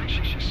 What's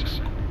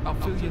protection? I'll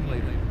fill you in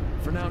later.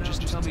 For now,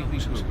 just tell me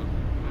who's who. The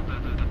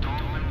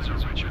Dolphins are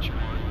Richard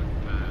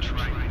One, the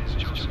Triton is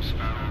Joseph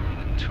Farrell,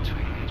 and the two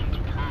hands with the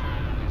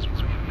pearl is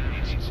William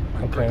Mays.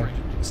 Okay.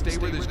 Stay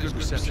where there's good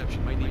reception.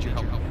 Might need your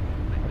help.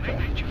 Okay.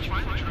 Did you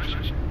find the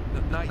treasure?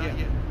 Not yet,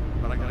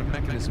 but I got a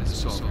mechanism to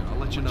solve it. I'll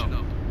let you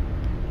know.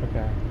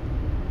 Okay.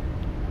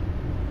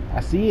 I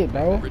see it,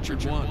 bro.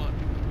 Richard One.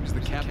 He's the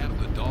captain of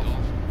the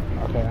Dolphins.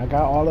 Okay, I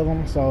got all of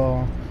them,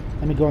 so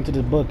let me go into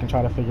this book and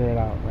try to figure it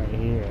out right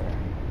here.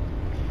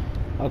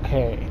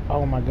 Okay.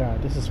 Oh my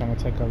god, this is gonna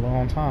take a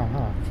long time,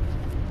 huh?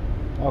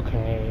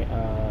 Okay,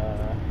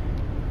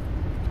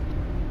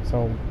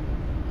 so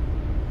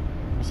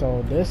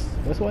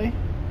this way?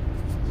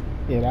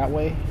 Yeah, that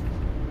way.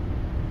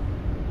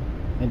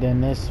 And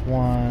then this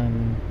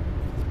one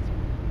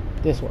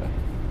this way.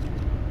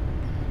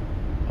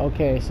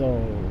 Okay,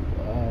 so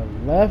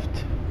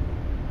left,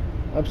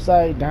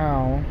 upside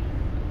down,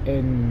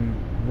 and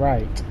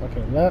right.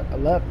 Okay,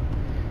 left,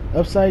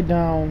 upside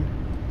down,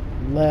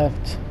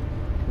 left,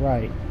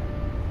 right.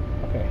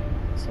 Okay,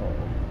 so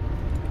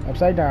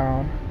upside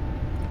down,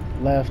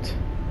 left,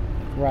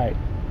 right.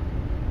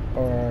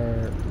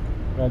 Or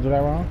did I do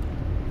that wrong?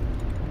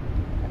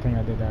 I think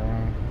I did that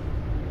wrong.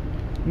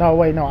 No,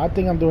 wait, no, I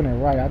think I'm doing it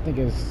right. I think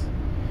it's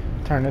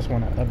turn this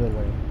one the other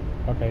way.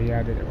 Okay, yeah,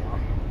 I did it wrong.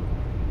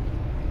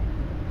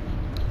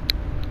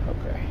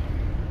 Okay.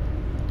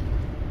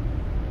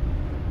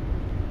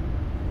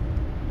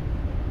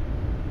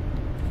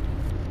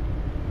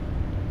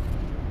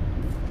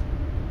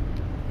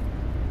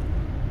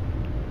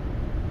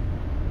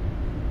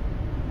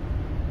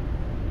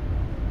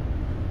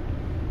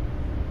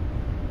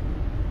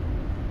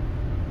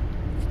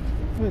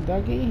 Hey,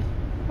 doggy.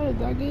 Hey,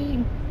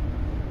 doggy.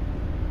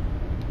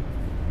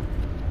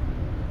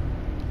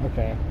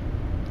 Okay.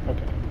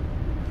 Okay.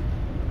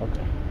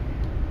 Okay.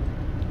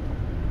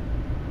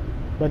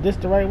 But this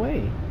the right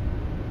way.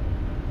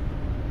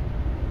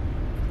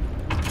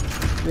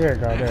 There we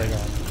go, there we go.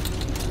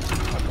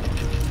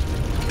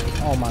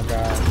 Okay. Oh my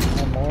god.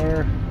 One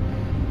more.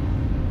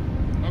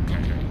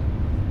 Okay.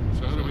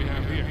 So who do we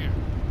have here?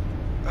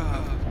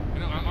 You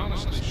know, I'm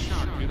honestly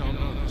shocked you don't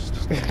know this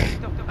stuff.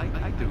 No,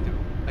 I do.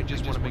 I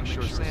just want to make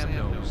sure Sam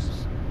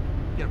knows.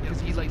 Yeah, because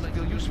he likes to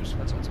feel useful.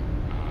 That's all. Of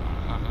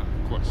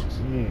course.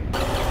 Yeah.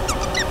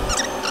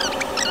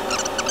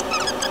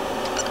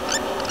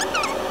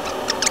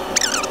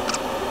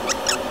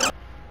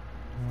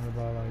 What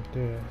about like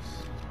this?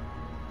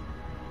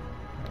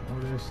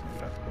 Move this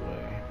out the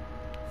way.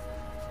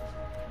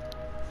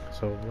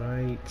 So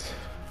right.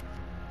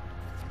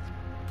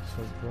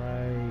 So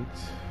right.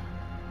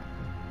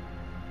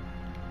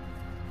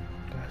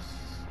 That's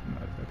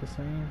not, is that the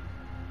same?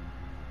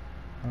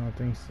 I don't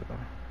think so.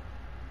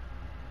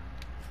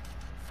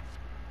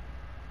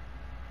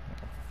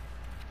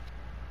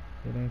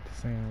 It ain't the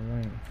same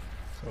length,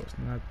 so it's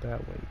not that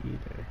way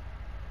either.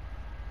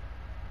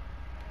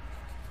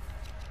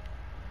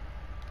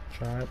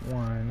 Try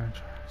one.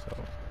 So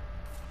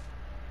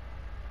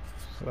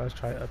let's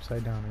try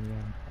upside down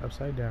again.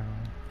 Upside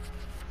down.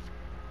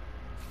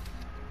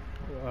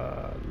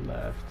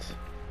 Left.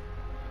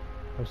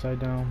 Upside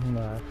down,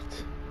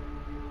 left.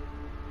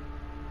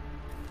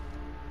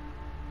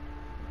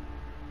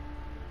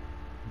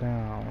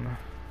 Down.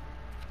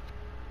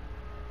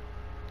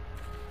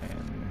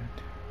 And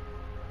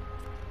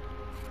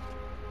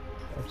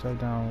upside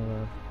down,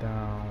 left,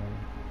 down.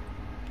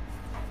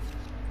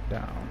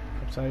 Down.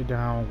 Upside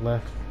down,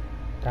 left,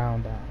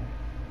 down, down.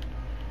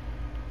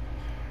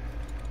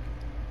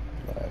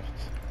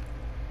 Left.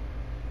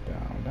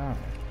 Down, down.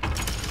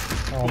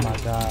 Oh my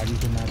god, you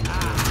cannot be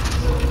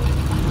serious.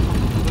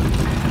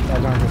 That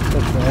gonna just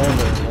took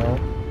forever, bro.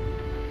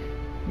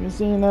 You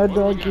seen that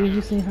dog?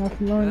 You seen how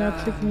long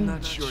that took me? I'm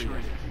not sure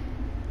yet.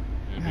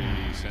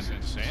 Maybe send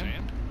it to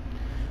Sam?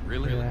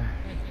 Really? Yeah.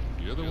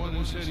 You're the one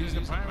who said he's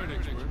the pirate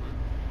expert.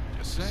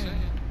 Just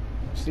saying.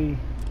 See?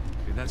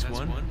 Okay, that's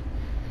one.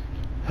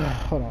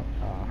 Hold on.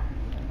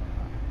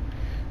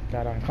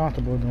 Got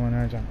uncomfortable doing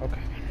that jump.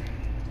 Okay.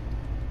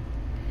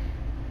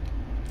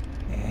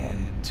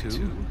 And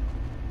two.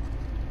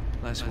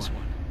 Last one.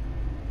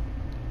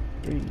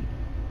 3.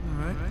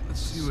 All right, let's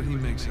see what he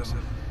makes of it.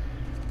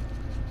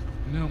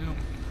 You know,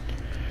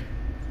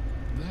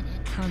 that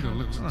kind of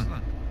looks like...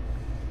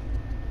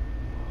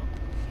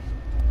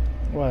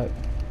 What?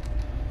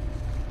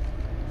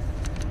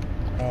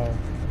 Oh.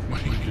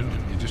 What are you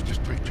doing? You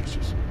just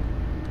pictures.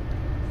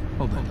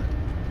 Hold on.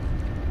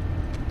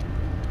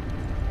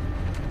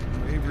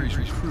 Avery's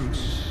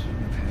recruits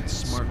have had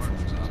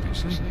smartphones,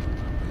 obviously.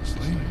 So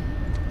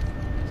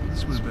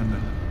this would have been the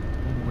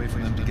only way for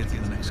them to get to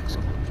the next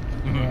club.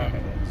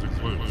 It's a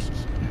clue.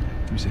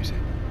 Let me see.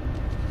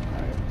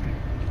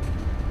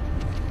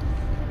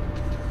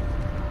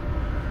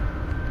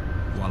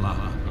 Voila.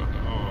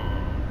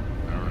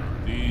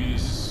 Alright,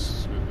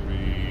 these would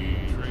be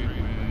trade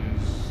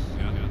winds,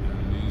 and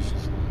these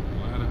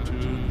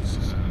latitudes,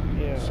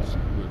 and Yeah. I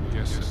would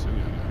guess that we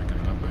have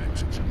economic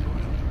exit at some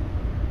point.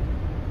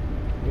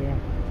 Yeah.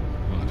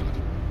 What?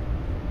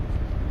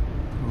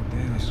 Oh,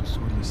 Deus,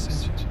 cordless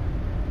sensors.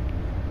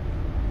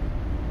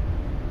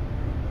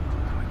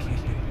 I can't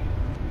hear you.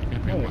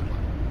 Can't be what?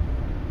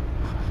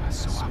 That's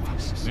so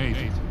obvious.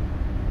 Navy.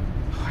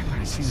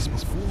 I've seen this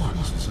before.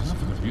 This is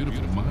enough of the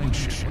beautiful mind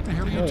shit. What the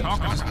hell are you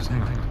talking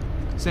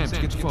about? Sam,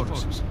 get the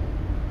photos.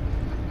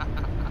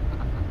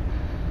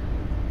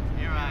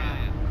 Here I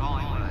am,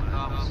 calling what I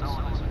thought was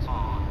someone's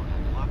phone.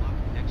 And look,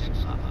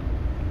 Nixon's up.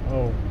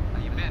 Oh. How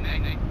you been, eh?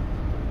 Hey,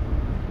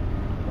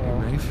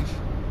 Rafe.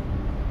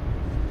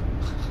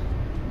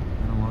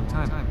 Been a long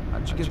time.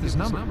 How'd you get this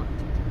number?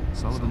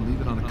 Sullivan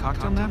leave it on a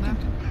cocktail napkin?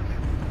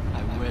 I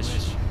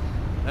wish.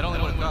 That only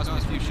would have cost me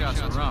a few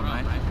shots of rum,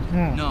 right?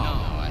 No,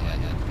 I had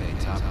to pay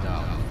top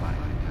dollar to find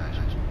the guys.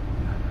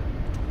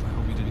 I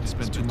hope you didn't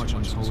spend too much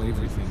on this whole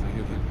Avery thing. I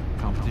hear the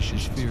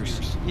competition's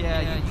fierce.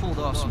 Yeah, you pulled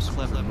off some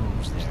clever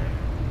moves there.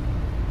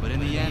 But in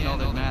the end, all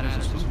that matters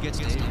is who gets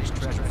to Avery's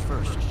treasure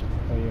first.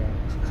 Oh yeah.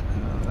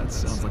 That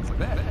sounds like a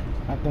bet.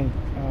 I think.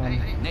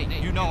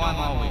 Nate, you know I'm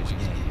always game,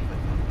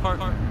 but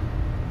partner,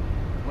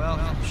 well,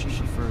 she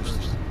prefers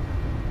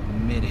to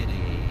mitigate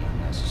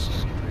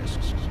unnecessary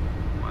risks.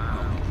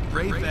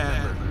 Brave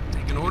Adler,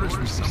 taking orders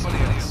from somebody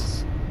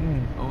else.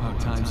 Oh, how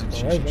times have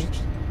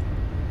changed.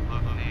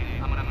 Look,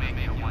 Nate, I'm gonna make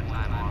you a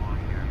one-time offer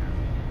here.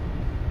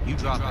 You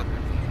drop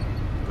everything.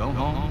 Go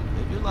home,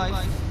 live your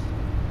life.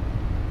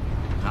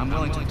 I'm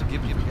willing to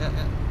forgive and forget.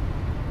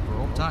 For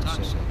old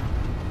time's sake.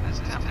 As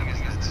tempting as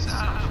that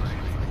sounds.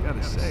 I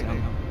gotta say,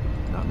 I'm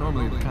not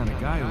normally the kind of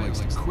guy who likes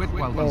to quit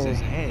while he's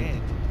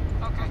ahead.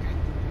 Okay.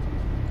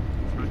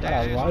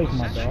 Got a life,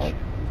 my dog.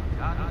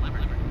 God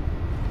delivered.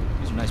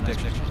 These are nice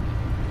pictures.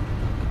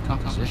 Good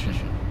composition.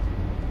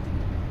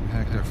 We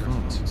hacked our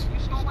phones. You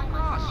stole my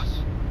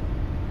cross.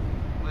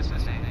 Listen,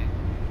 Nate.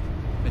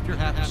 If you're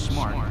half as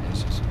smart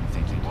as you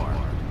think you are,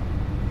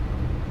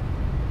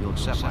 you'll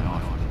accept my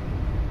offer.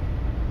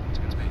 It's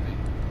gonna be.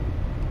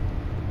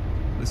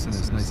 Listen,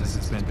 as nice as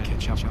it's been to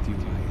catch up with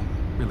you,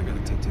 I really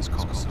gotta take this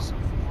call, so...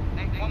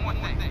 Nate, one more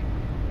thing.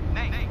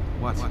 Nate.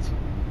 What? You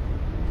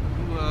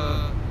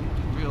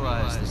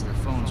realize that your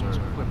phones are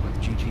equipped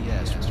with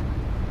GPS, right?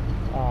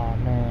 Oh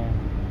man.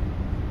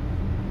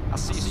 I'll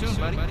see you soon,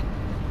 buddy.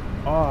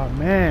 Oh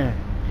man.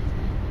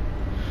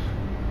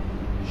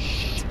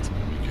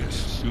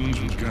 Yes, goons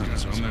with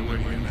guns on their way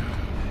here now.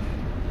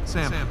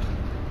 Sam,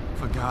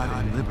 for God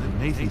and liberty,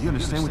 Nathan, do you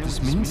understand what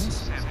this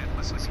means?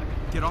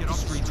 Get off the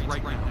streets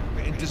right now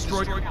and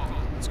destroy...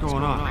 What's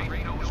going on?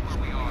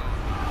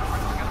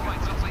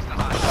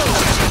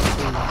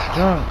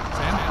 Drunk.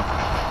 Sam?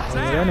 Oh,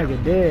 that nigga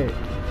dead.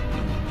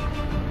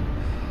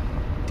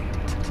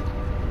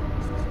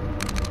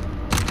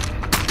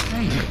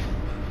 Hey,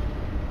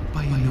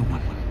 buy a new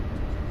one.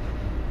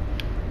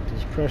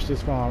 Just press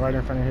this phone right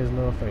in front of his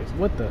little face.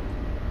 What the?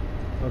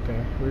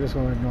 Okay, we're just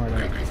gonna ignore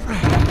that.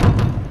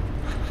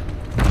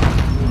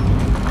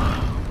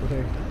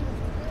 Okay.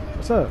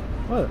 What's up?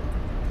 What?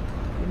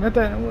 Not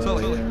that.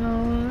 Sully. You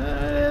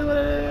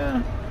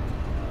know,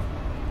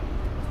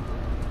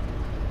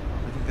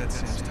 I think that's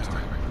Sam's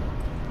tower.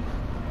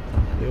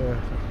 yeah,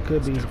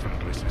 could be.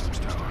 Definitely Sam's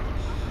tower.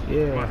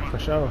 Yeah, for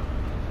sure.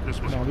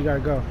 This was Come on, we gotta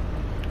go.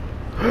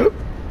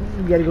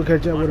 We gotta go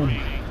catch up with him.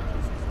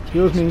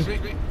 Excuse me.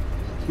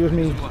 Excuse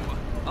me.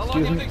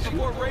 Excuse me.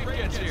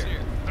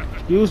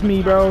 Excuse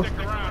me, bro.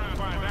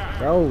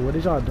 Bro, what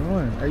is y'all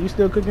doing? Are you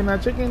still cooking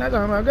that chicken? That's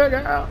how I'm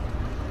cooking out.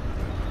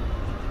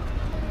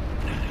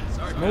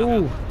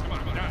 Move.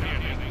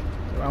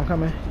 I'm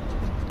coming.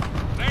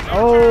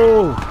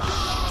 Oh,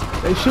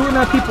 they shooting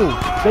at people.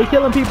 They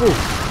killing people.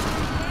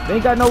 They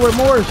ain't got no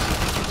remorse.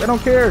 They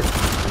don't care.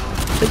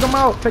 Take them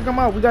out. Take them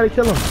out. We gotta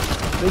kill them.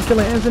 They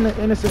killing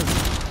innocents.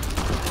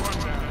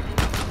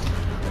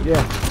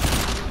 Yeah.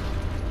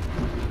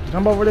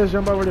 Jump over this.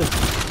 Jump over this.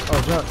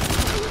 Oh, jump.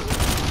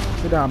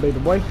 Sit down, baby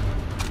boy.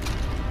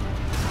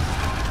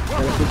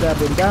 Gotta sit that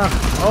baby down.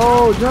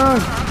 Oh,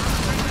 jump.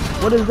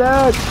 What is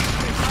that?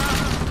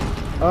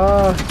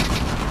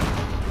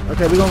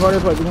 Okay, we gonna go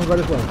this way. We gonna go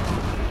this way.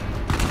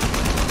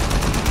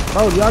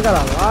 Bro, y'all got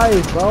a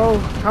life, bro.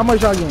 How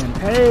much y'all getting?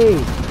 Hey.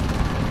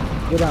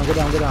 Get down, get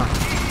down, get down.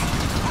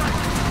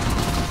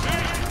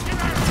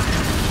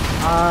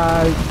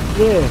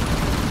 Yeah.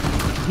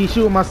 He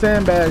shooting my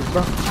sandbags,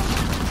 bro.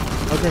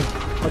 Okay,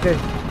 okay.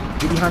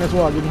 Get behind this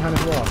wall, get behind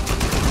this wall.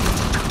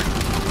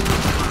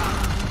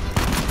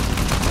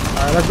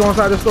 Alright, let's go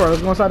inside the store.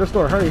 Let's go inside the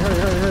store. Hurry, hurry,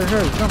 hurry, hurry,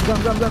 hurry. Jump,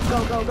 jump, jump, jump,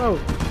 go, go, go.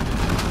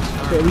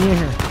 Okay, we in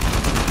here.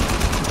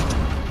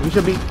 We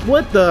should be.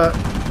 What the?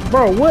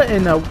 Bro, what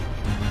in the?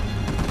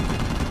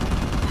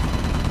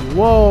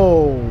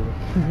 Whoa.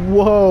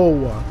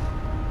 Whoa.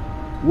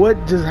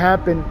 What just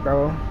happened,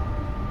 bro?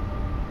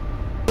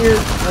 Here,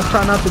 let's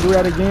try not to do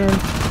that again.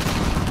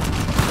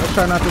 Let's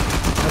try not to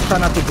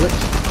glitch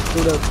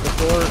through the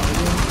door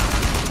again.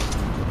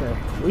 Okay.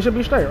 We should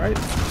be straight, right?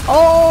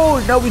 Oh,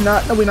 no, we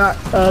not. No, we not.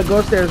 Go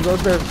upstairs, go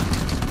upstairs.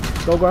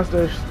 Go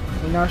upstairs.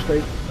 We not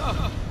straight.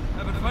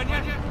 Having fun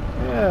yet?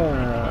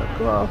 Yeah,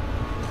 cool.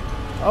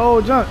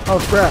 Oh, junk. Oh,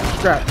 scrap.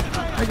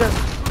 Nigga,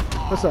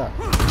 what's up?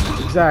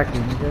 Exactly,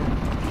 nigga.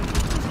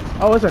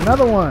 Oh, it's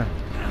another one.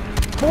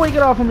 Boy,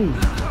 get off of me.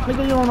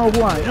 Nigga, you don't know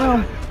who I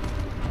am.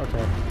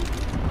 Okay.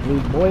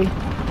 Weak boy.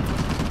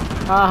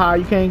 Haha,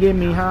 you can't get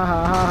me. Ha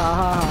ha ha ha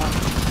ha ha.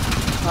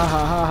 Ha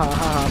ha ha ha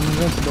ha. I'm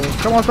invincible.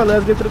 Come on, fella,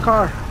 let's get to the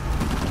car.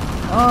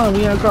 Oh,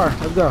 we in the car.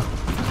 Let's go.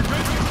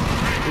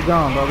 We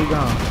gone, bro. We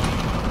gone.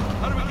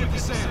 How do we get to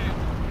Sam?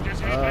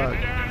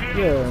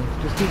 Yeah,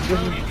 just keep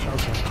okay.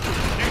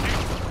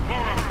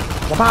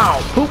 Wow,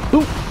 poop,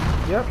 poop.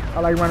 Yep, I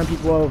like running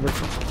people over.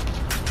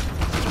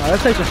 Alright,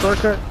 let's take a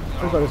shortcut.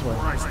 Let's go this way.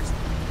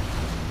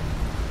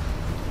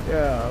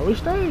 Yeah, we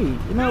stayed.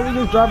 You know, we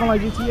just driving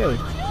like GTA.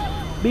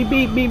 Beep,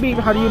 beep, beep, beep.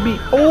 How do you beep?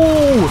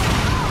 Oh!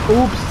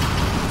 Oops.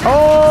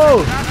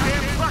 Oh!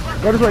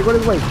 Go this way, go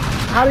this way.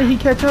 How did he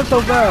catch up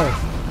so fast?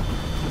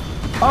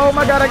 Oh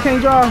my god, I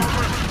can't drive.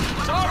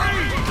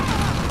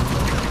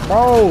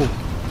 Oh!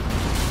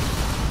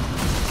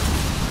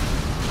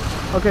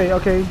 Okay,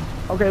 okay.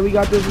 Okay, we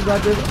got this, we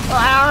got this.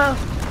 Ah!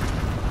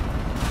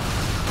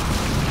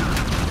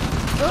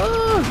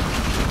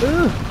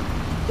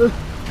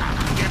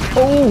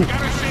 Oh!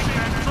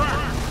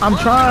 I'm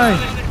trying.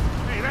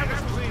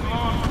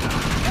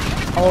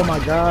 Oh my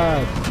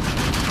god.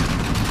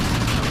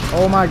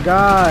 Oh my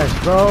gosh,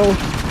 bro.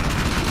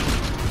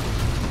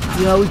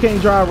 You know, we can't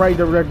drive right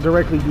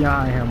directly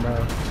behind him,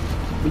 bro.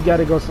 We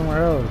gotta go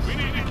somewhere else.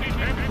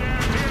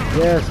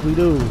 Yes, we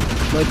do.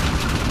 But,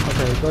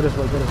 okay, go this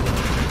way, go this way.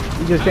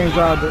 We just can't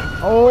drive the...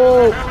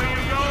 Oh!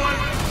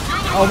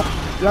 Oh,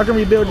 y'all can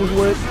rebuild this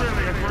wood.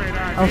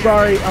 I'm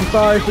sorry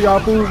for y'all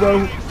food,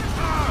 bro.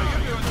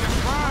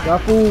 Y'all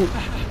food.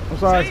 I'm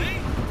sorry.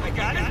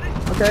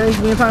 Okay,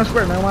 we in Times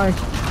Square, man. Why?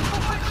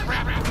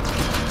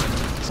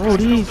 Oh,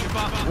 these.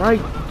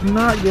 Right. Do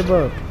not give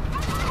up.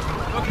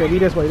 Okay, be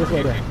this way, this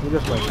way, then. Be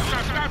this way.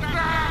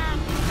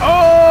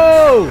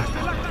 Oh!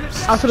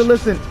 I should have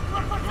listened.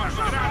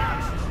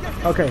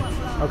 Okay,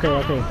 okay,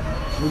 okay.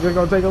 We're just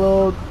gonna take a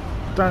little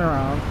Turn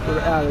around through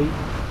the alley.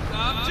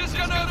 I'm just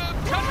gonna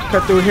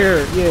Cut through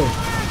here. Yeah.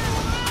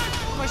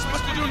 What am I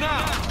supposed to do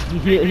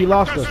now? He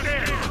lost us.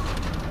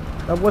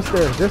 What's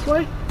there? This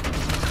way?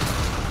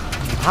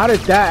 How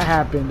did that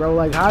happen, bro?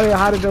 Like, how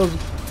did those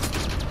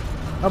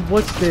up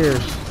what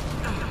stairs?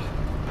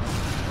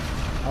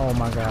 Oh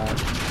my god.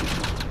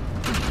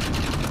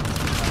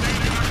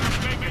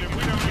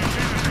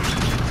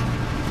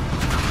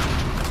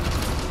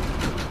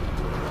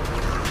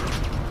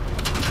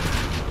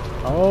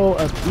 Oh,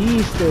 up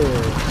these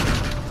stairs.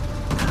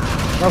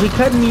 Bro, he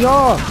cutting me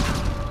off.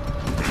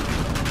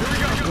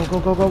 Go.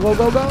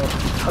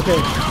 Okay.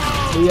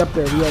 We up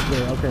there.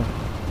 Okay.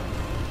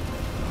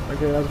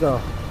 Okay, let's go.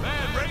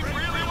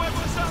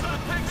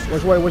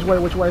 Which way?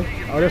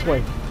 Oh, this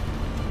way.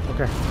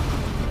 Okay.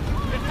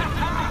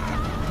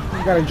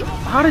 You gotta.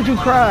 How did you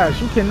crash?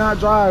 You cannot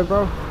drive,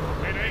 bro.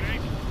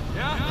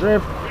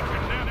 Drift.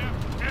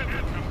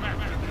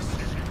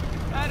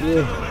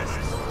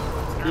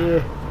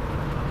 Yeah.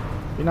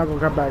 You're not gonna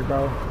come back,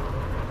 bro.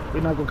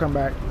 You're not gonna come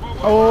back.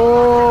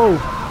 Oh!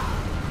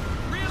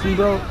 See,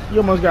 bro? You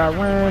almost got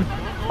ran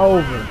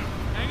over.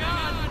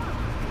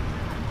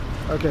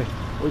 Okay.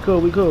 We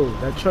cool.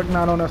 That truck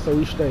not on us, so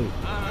we stayed.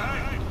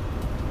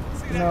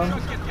 You know,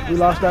 we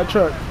lost that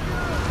truck.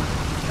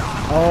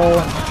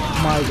 Oh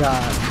my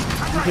god.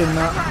 You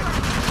cannot.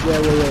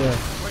 Yeah.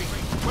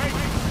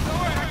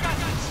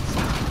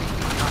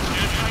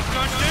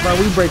 Bro,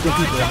 we breaking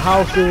people's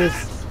houses.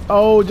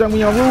 Oh,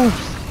 jumping on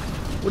roofs.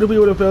 What if we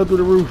would have fell through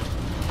the roof?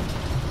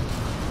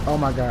 Oh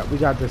my god, we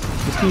got this.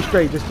 Just keep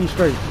straight. Keep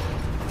straight.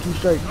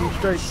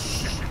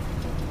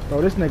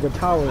 Bro, this nigga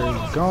tower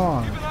is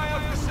gone.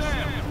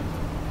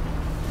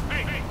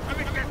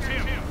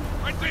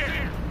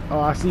 Oh,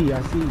 I see.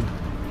 Okay.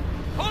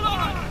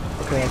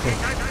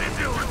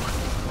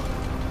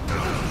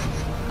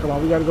 Come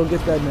on, we gotta go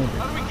get that nigga.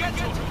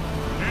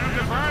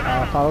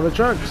 Follow the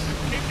trucks.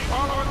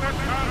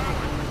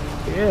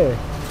 Yeah.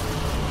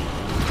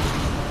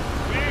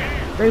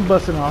 They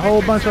busting a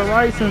whole bunch of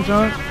rights and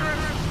junk.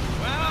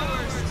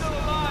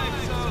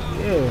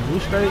 Yeah, we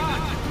straight.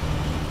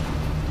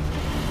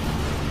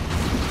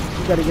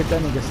 We gotta get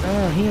that nigga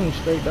Sam. He ain't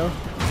straight though.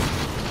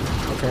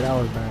 Okay, that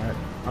was bad.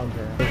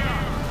 Okay.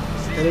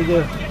 What they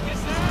do?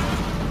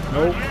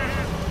 Nope.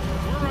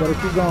 You gotta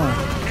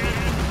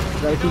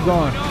keep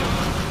going.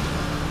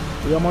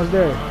 We almost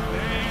there.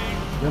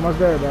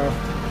 Bro.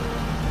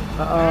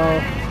 Uh-oh.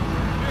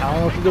 I don't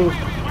know what to do.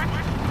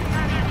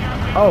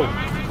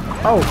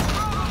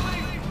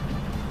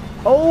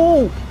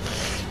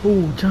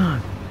 Oh, John.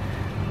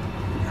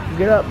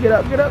 Get up.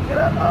 Okay,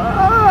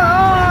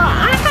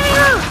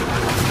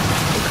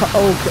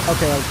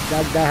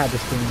 that had to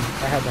sting.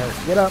 That had to hurt.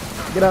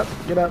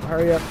 Get up,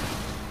 hurry up.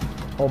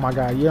 Oh my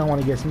god, you don't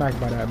want to get smacked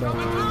by that, bro.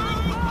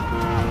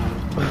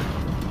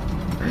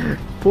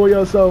 Pull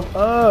yourself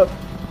up.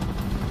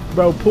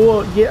 Bro,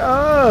 get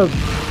up.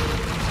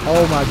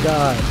 Oh my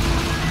god.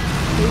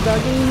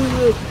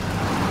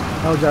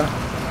 Oh, John.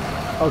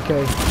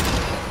 Okay.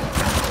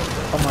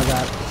 Oh my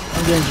god.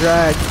 I'm getting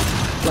dragged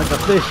like a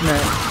fish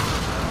net.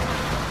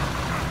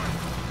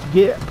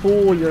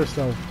 Pull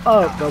yourself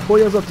up, bro. Pull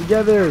yourself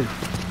together.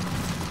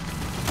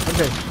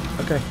 Okay.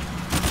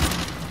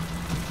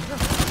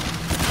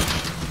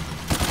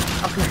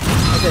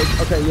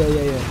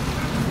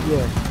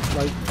 Yeah.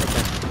 Like,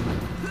 okay.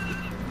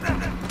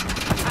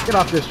 Get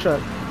off this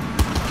truck.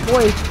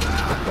 Boy,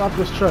 get off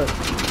this truck.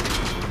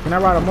 Can I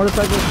ride a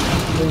motorcycle?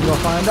 Then you're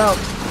gonna find out.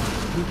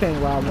 You can't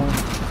ride one.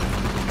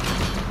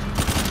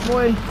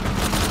 Boy,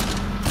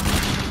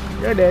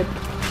 you're dead.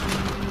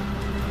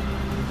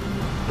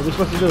 What are we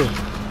supposed to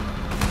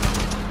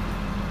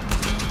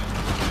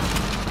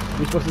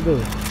do?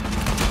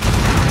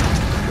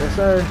 Yes,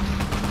 sir.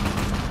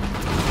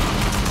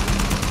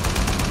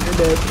 You're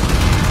dead.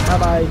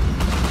 Bye-bye.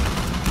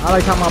 I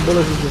like how my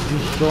bullets is just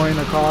destroying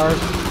the cars.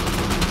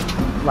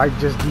 Like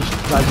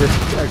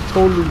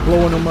totally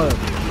blowing them up.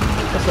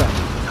 What's up?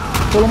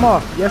 Pull them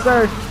off. Yes,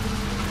 sir.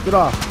 Get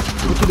off.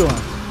 What you doing?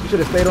 You should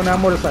have stayed on that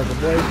motorcycle,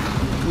 boy.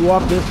 You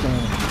off this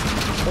thing.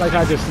 I like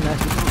how I just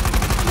snatched it.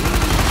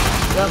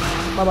 Yep.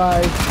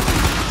 Bye-bye.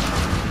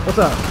 What's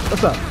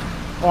up?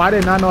 Oh, I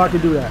did not know I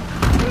could do that.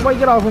 Boy,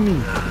 get off of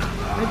me.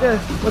 Nigga,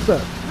 what's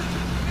up?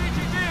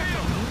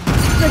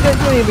 Nigga,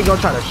 you ain't even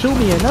gonna try to shoot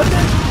me or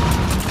nothing.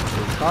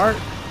 Start.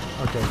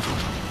 Okay.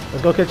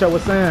 Let's go catch up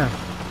with Sam.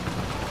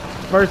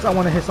 First, I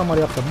want to hit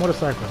somebody off the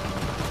motorcycle.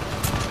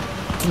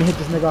 Let me hit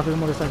this nigga off his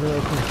motorcycle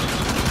real quick.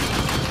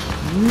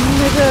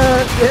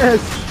 Nigga,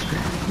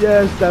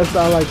 yes,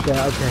 I like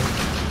that.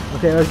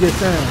 Okay, let's get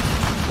Sam.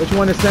 Which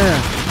one is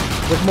Sam?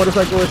 Which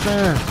motorcycle is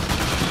Sam?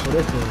 Oh,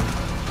 this is.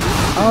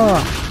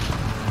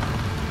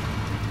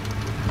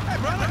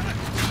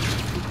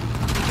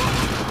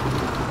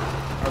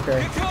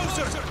 Okay. Get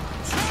closer.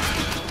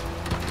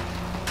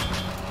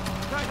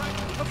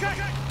 Okay.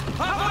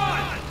 Hop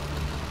on.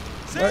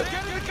 Sam,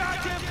 get in the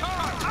goddamn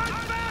car. I'm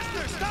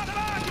faster. Stop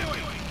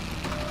arguing.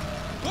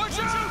 Watch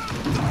out.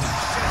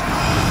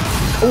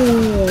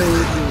 Ooh.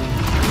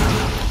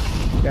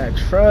 That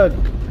truck.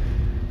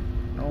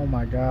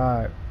 my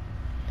god.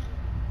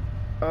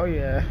 Oh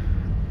yeah.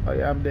 Oh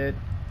yeah, I'm dead.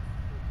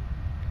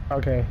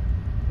 Okay.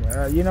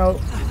 You know,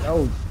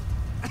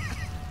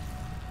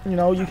 you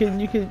know, you can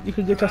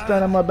get your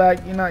stamina back.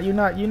 You're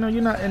not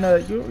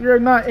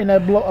in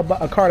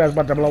a car that's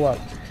about to blow up.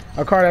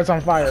 A car that's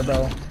on fire,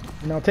 bro.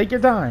 You know, take your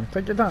time.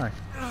 Take your time.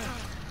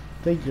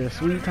 Take your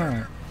sweet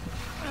time.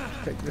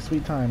 Take your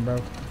sweet time, bro.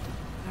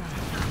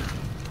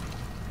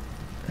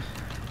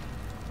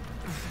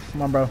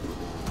 Come on, bro.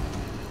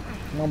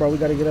 Come on, bro. We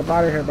gotta get up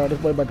out of here, bro. This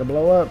boy about to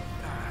blow up.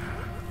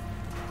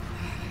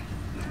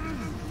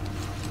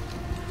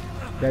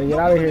 Gotta get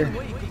out of here.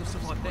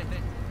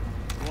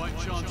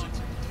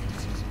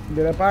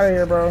 Get up out of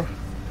here, bro.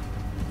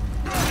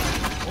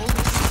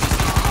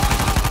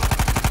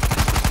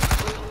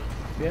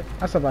 Yep,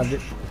 I survived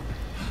it.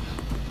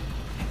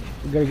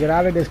 We gotta get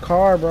out of this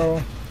car,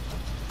 bro.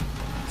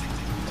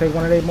 Take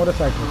one of these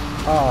motorcycles.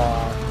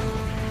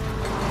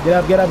 Oh. Get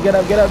up, get up, get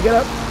up, get up, get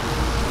up.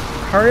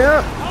 Hurry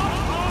up.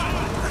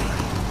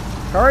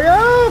 Hurry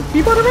up.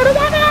 Keep on the road.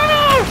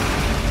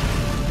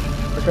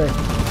 Okay.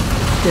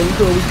 Okay, we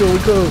cool, we cool, we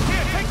cool.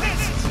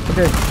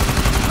 Okay.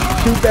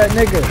 Shoot that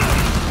nigga.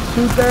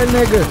 Shoot that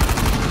nigga.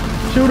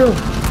 Shoot him.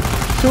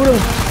 Shoot him.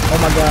 Oh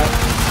my god.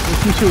 Just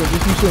keep shooting,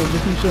 just keep shooting,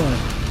 just keep shooting.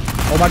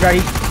 Oh my god,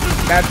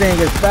 that thing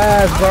is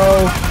fast,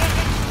 bro.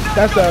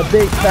 That's a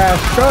big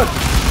fast truck.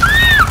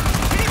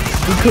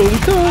 We cool, we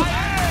cool.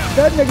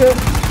 That nigga.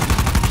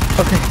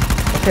 Okay.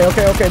 Okay,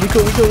 okay, okay. We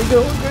cool, we cool, we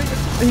cool.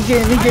 He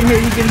getting hit,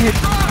 he getting hit.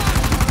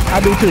 I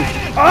do too.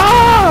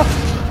 Ah!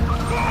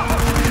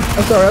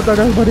 I'm sorry, I thought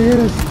that was about to hit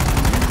us.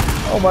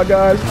 Oh my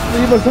gosh.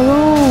 Leave us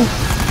alone.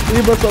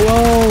 Leave us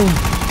alone.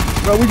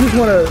 Bro, we just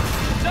wanna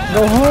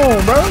go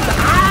home, bro.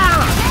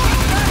 Ah!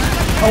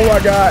 Oh my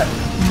god.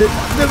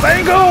 This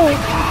angle!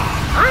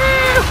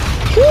 Ah!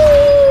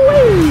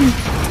 Woo-wee!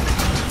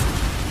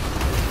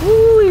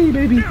 Woo-wee,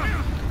 baby.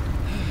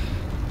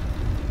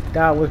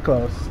 That was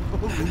close.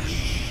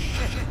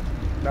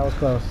 That was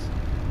close.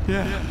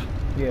 Yeah.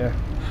 Yeah.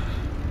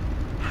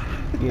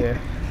 Yeah.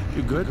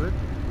 You good?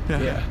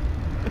 Yeah.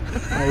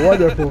 Oh,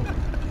 wonderful.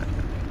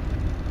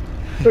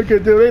 Look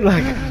at dude,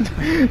 like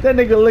that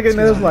nigga looking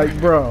at us like,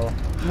 bro,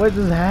 what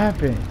just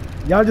happened?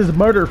 Y'all just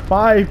murdered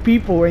 5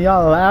 people and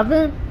y'all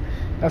laughing?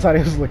 That's how they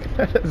was looking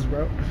at us,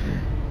 bro.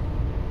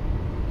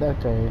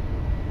 Okay.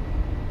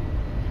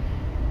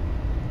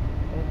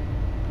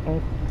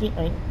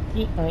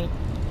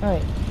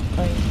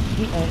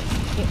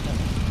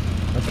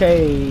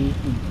 Okay,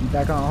 we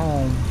back on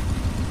home.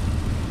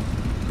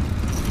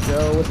 Yo,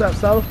 what's up,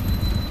 Soul?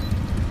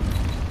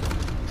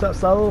 What's up,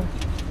 Soul?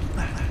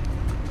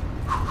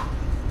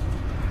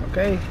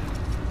 Okay.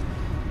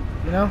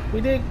 You know, we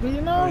did,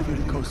 you know,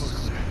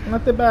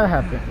 nothing bad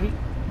happened.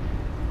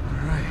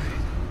 Alright.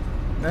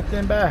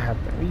 Nothing bad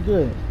happened. We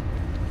good.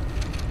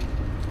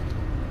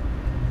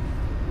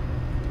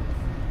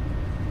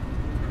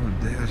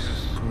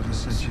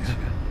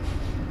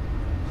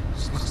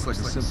 This looks like a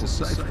simple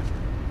cipher.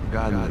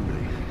 God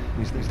literally.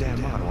 These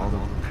damn model, all the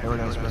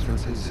paradise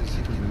references, he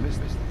even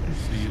missed this.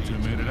 See, you two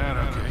made it out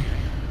okay.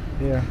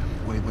 Yeah.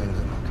 Way better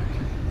than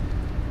okay.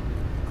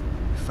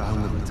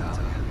 Found the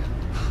battalion.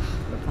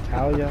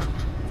 Talia.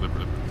 Flip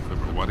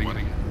what are you?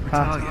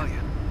 Battalion.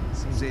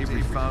 Seems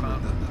Avery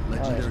founded the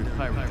legendary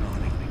pirate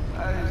colony.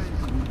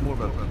 More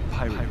of a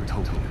pirate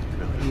utopia,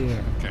 really.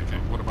 Yeah. Okay,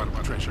 what about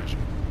the treasure?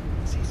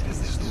 See, as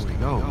the story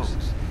goes,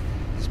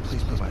 this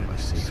place provided a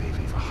safe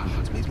haven for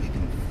hundreds, maybe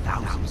even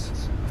thousands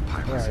of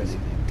pirates. Right.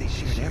 They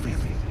shared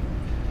everything.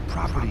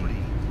 Property,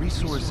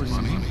 resources,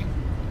 money.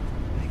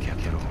 They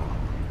kept it all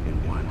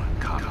in one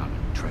common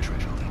treasure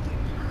building.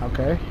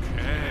 Okay.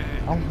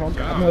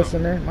 Okay. I'm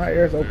listening. My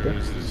ears open.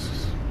 There's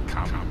this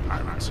common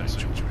pirate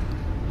sanctuary.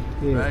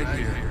 Yeah. Right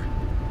here.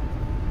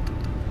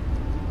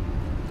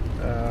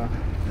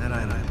 That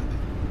island,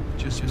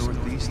 just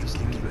northeast of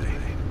Kings Bay.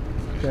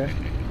 Okay.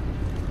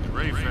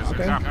 Rafe has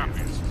Okay. a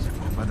copy.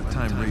 By the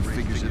time Ray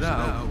figures it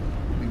out,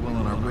 we'll be well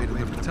on our way to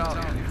the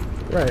battalion.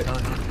 Right.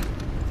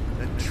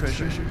 That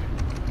treasure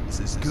is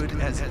as good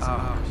as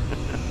ours.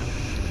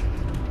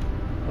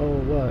 Oh,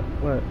 what?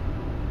 What?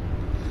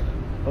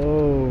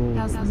 Oh.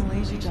 How's the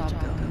Malaysia job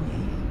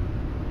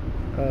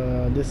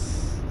going, This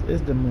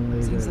is the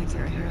Malaysia Seems like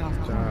you're here off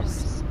job.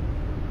 course.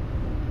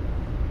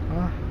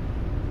 Huh?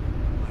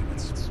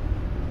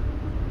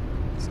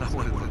 It's not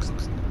what it looks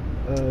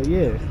like.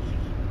 Yeah.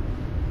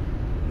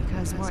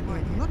 Because what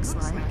it looks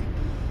like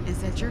is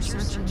that you're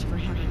searching for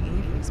Henry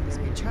Avery's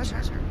buried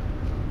treasure.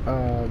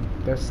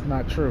 That's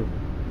not true.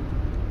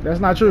 That's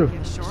not true. You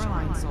have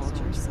shoreline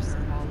soldiers that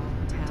are all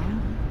over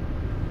town.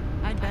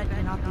 I bet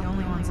you're not the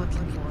only ones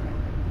looking for it.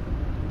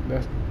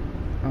 That's,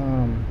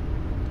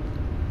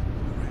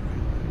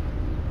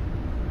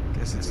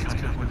 Guess it's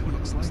kind of what it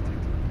looks like.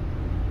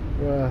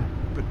 well,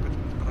 But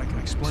I can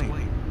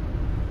explain.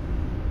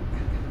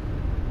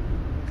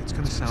 It's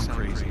gonna sound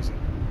crazy.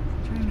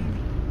 Try me.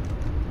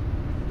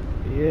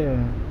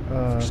 yeah.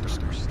 For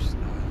starters,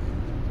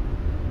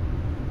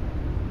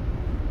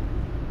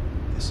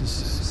 this is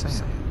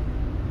Sam.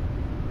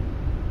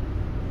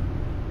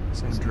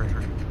 Sam Drake.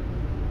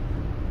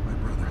 My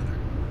brother.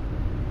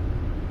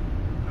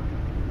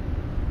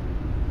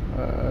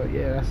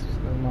 Yeah,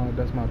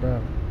 that's my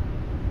brother.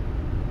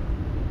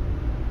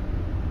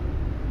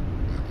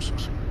 I'm so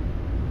sorry.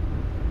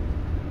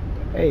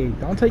 Hey,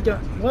 don't take your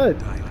what?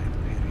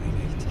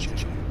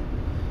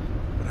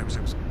 But I was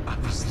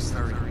obviously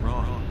very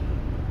wrong.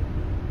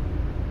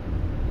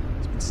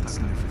 He's been stuck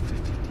in there for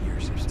 50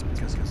 years. It's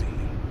because of me.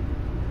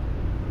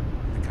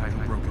 The guy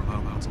who broke him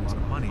out wants a lot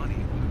of money. The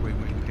only way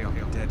we can pay off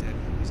the debt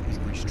is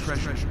Avery's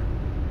treasure.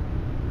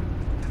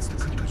 That's the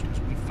good news.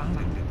 We found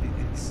it.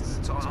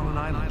 It's on an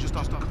island just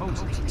off the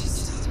coast.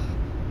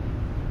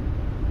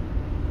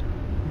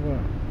 What?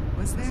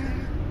 Was there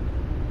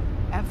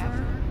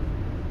ever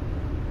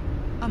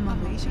a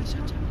Malaysia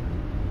job?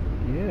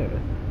 Yeah.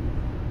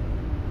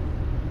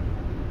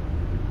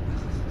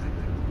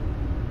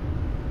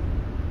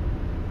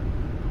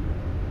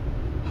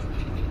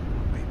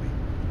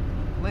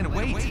 Lena,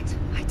 wait!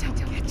 I don't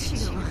get you.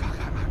 I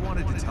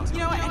wanted to tell you. You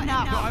know what?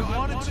 Enough. No, I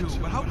wanted to,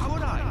 but how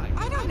could I?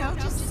 I don't know.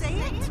 Just say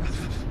it.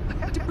 I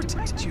had to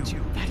protect you.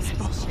 That is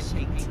bullshit,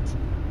 mate.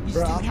 You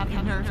Bro, still have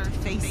the nerve to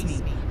face me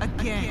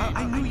again.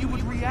 I knew you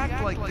would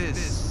react like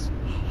this.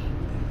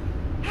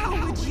 How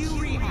would you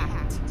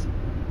react?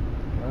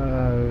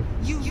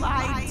 You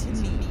lied to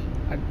me.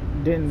 I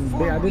didn't.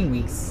 For I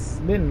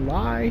weeks. didn't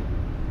lie.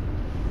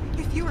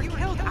 If you were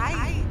killed,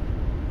 I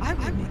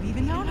wouldn't have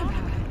even known about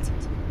it.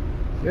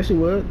 Yes, you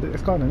would.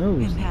 It's called the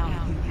news. And now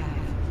you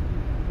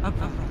have a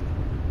brother.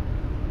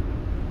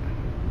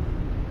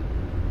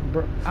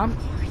 Bro,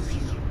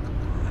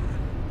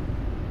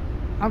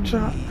 I'm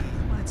trying.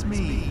 It's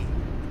me.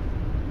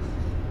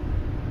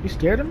 You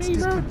scared of me,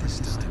 bro? This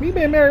time. We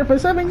been married for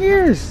 7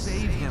 years.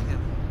 Save him.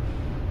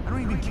 I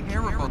don't even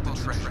care about the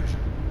treasure.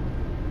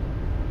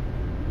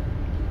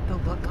 The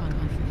look on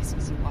your face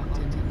as you walked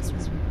into this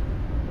room.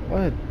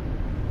 What?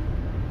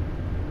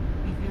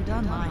 If you're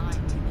done lying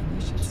to me, then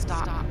you should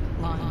stop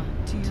lying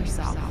to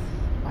yourself.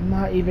 I'm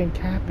not even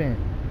capping.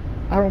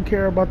 I don't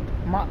care about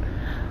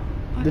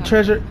the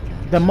treasure.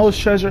 The most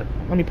treasure.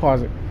 Let me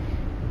pause it.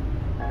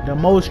 The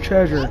most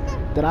treasure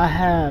that I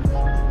have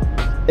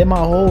in my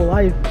whole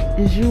life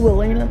is you,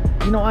 Elena.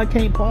 You know I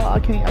can't pause. I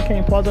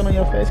can't pause it on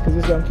your face because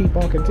it's gonna keep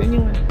on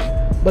continuing.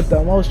 But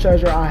the most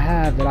treasure I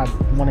have that I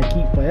want to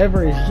keep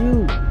forever is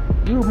you.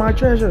 You, my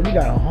treasure. We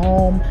got a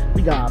home.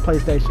 We got a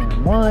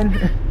PlayStation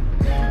 1.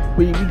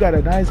 we got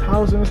a nice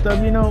house and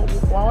stuff. You know,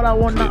 why would I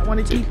not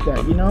want to keep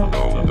that? You know,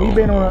 we've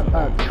been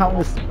on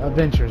countless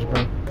adventures,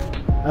 bro.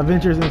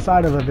 Adventures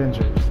inside of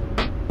adventures.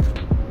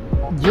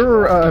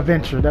 You're an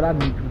adventure that I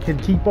can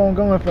keep on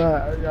going for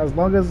as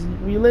long as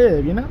we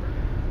live, you know?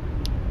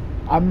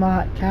 I'm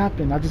not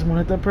capping. I just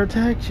wanted to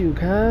protect you,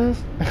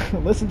 cuz.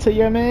 Listen to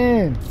your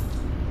man.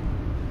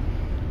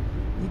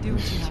 You do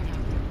what you have to do.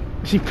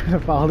 She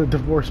finna file the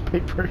divorce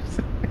papers.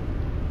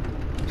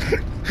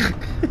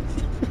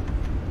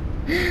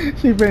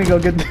 She finna go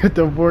get the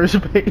divorce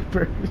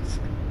papers.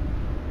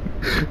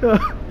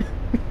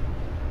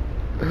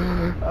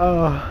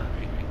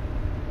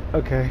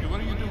 Okay. Hey, what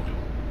are you doing?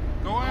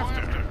 Go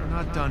after her. We're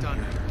not done here.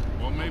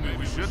 Well, maybe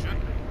we should be. What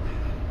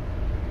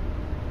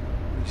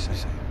do you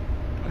say?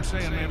 I'm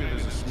saying maybe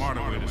there's a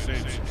smarter way to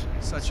save you.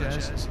 Such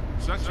as?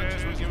 Such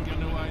as we give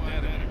him a new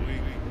identity.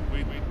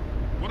 We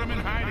put him in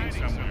hiding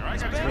somewhere. I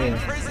got Been in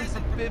prison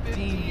for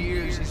 15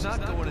 years. He's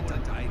not going into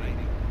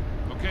hiding.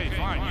 Okay,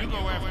 fine. You go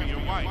after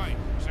your wife.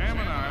 Sam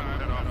and I will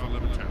head off for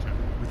Libertad.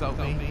 Without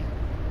me?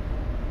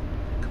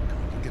 Come on,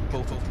 we'll get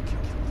both of them killed.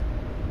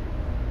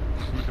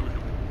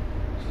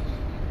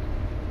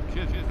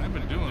 Kid, I've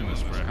been doing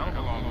this for a hell of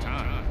a long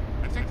time.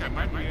 I think I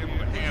might be able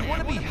to handle it. You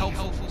want to be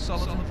helpful,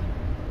 Sullivan?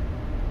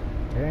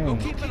 Dang. Go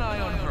keep an eye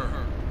on her.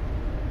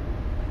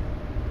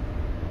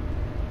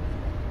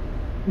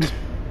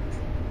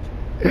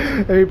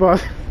 Let me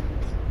pause.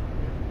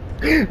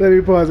 Let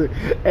me pause it.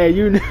 Hey,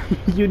 you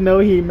know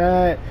he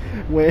mad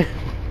when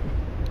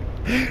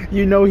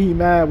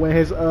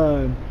his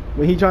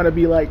when he trying to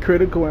be like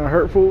critical and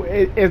hurtful.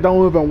 It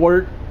don't even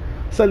work.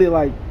 Sully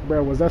like,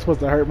 bro, was that supposed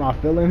to hurt my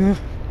feelings?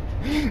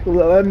 I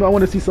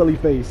want to see Sully's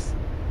face.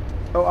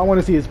 Oh, I want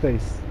to see his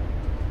face.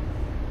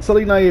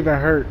 Sully not even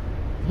hurt.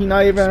 He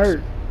not even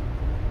hurt.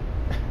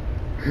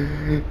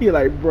 He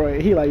like, bro.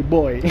 He like,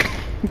 boy.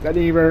 That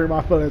didn't even hurt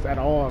my feelings at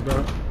all,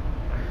 bro.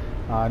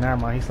 Never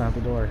mind. He slammed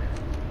the door.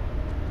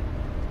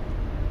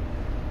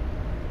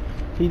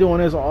 He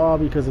doing this all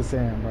because of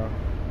Sam, bro.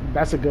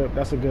 That's a good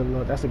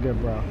look. That's a good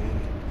bro.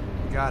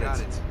 Got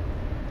it.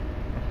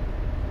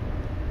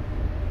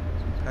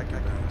 Pack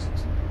your bags.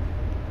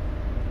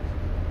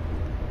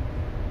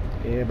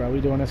 Yeah, bro. We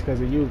doing this because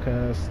of you,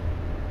 cuz.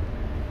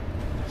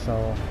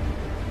 So,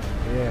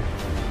 yeah.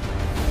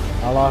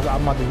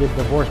 I'm about to get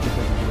divorced because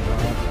of you, bro.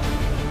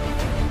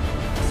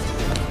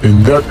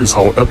 And that is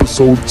how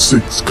episode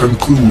 6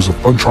 concludes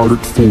of Uncharted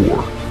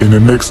 4. In the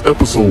next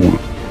episode,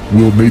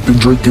 will Nathan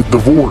Drake get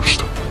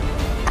divorced?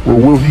 Or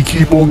will he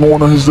keep on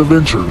going on his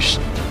adventures?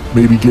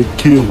 Maybe get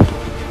killed?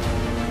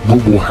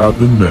 What will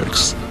happen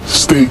next?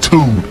 Stay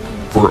tuned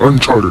for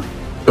Uncharted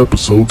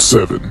episode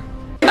 7.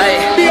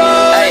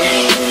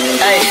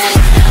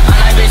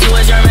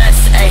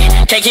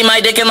 can't keep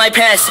my dick in my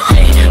pants.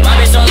 Ay, my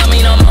bitch don't love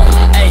me no more.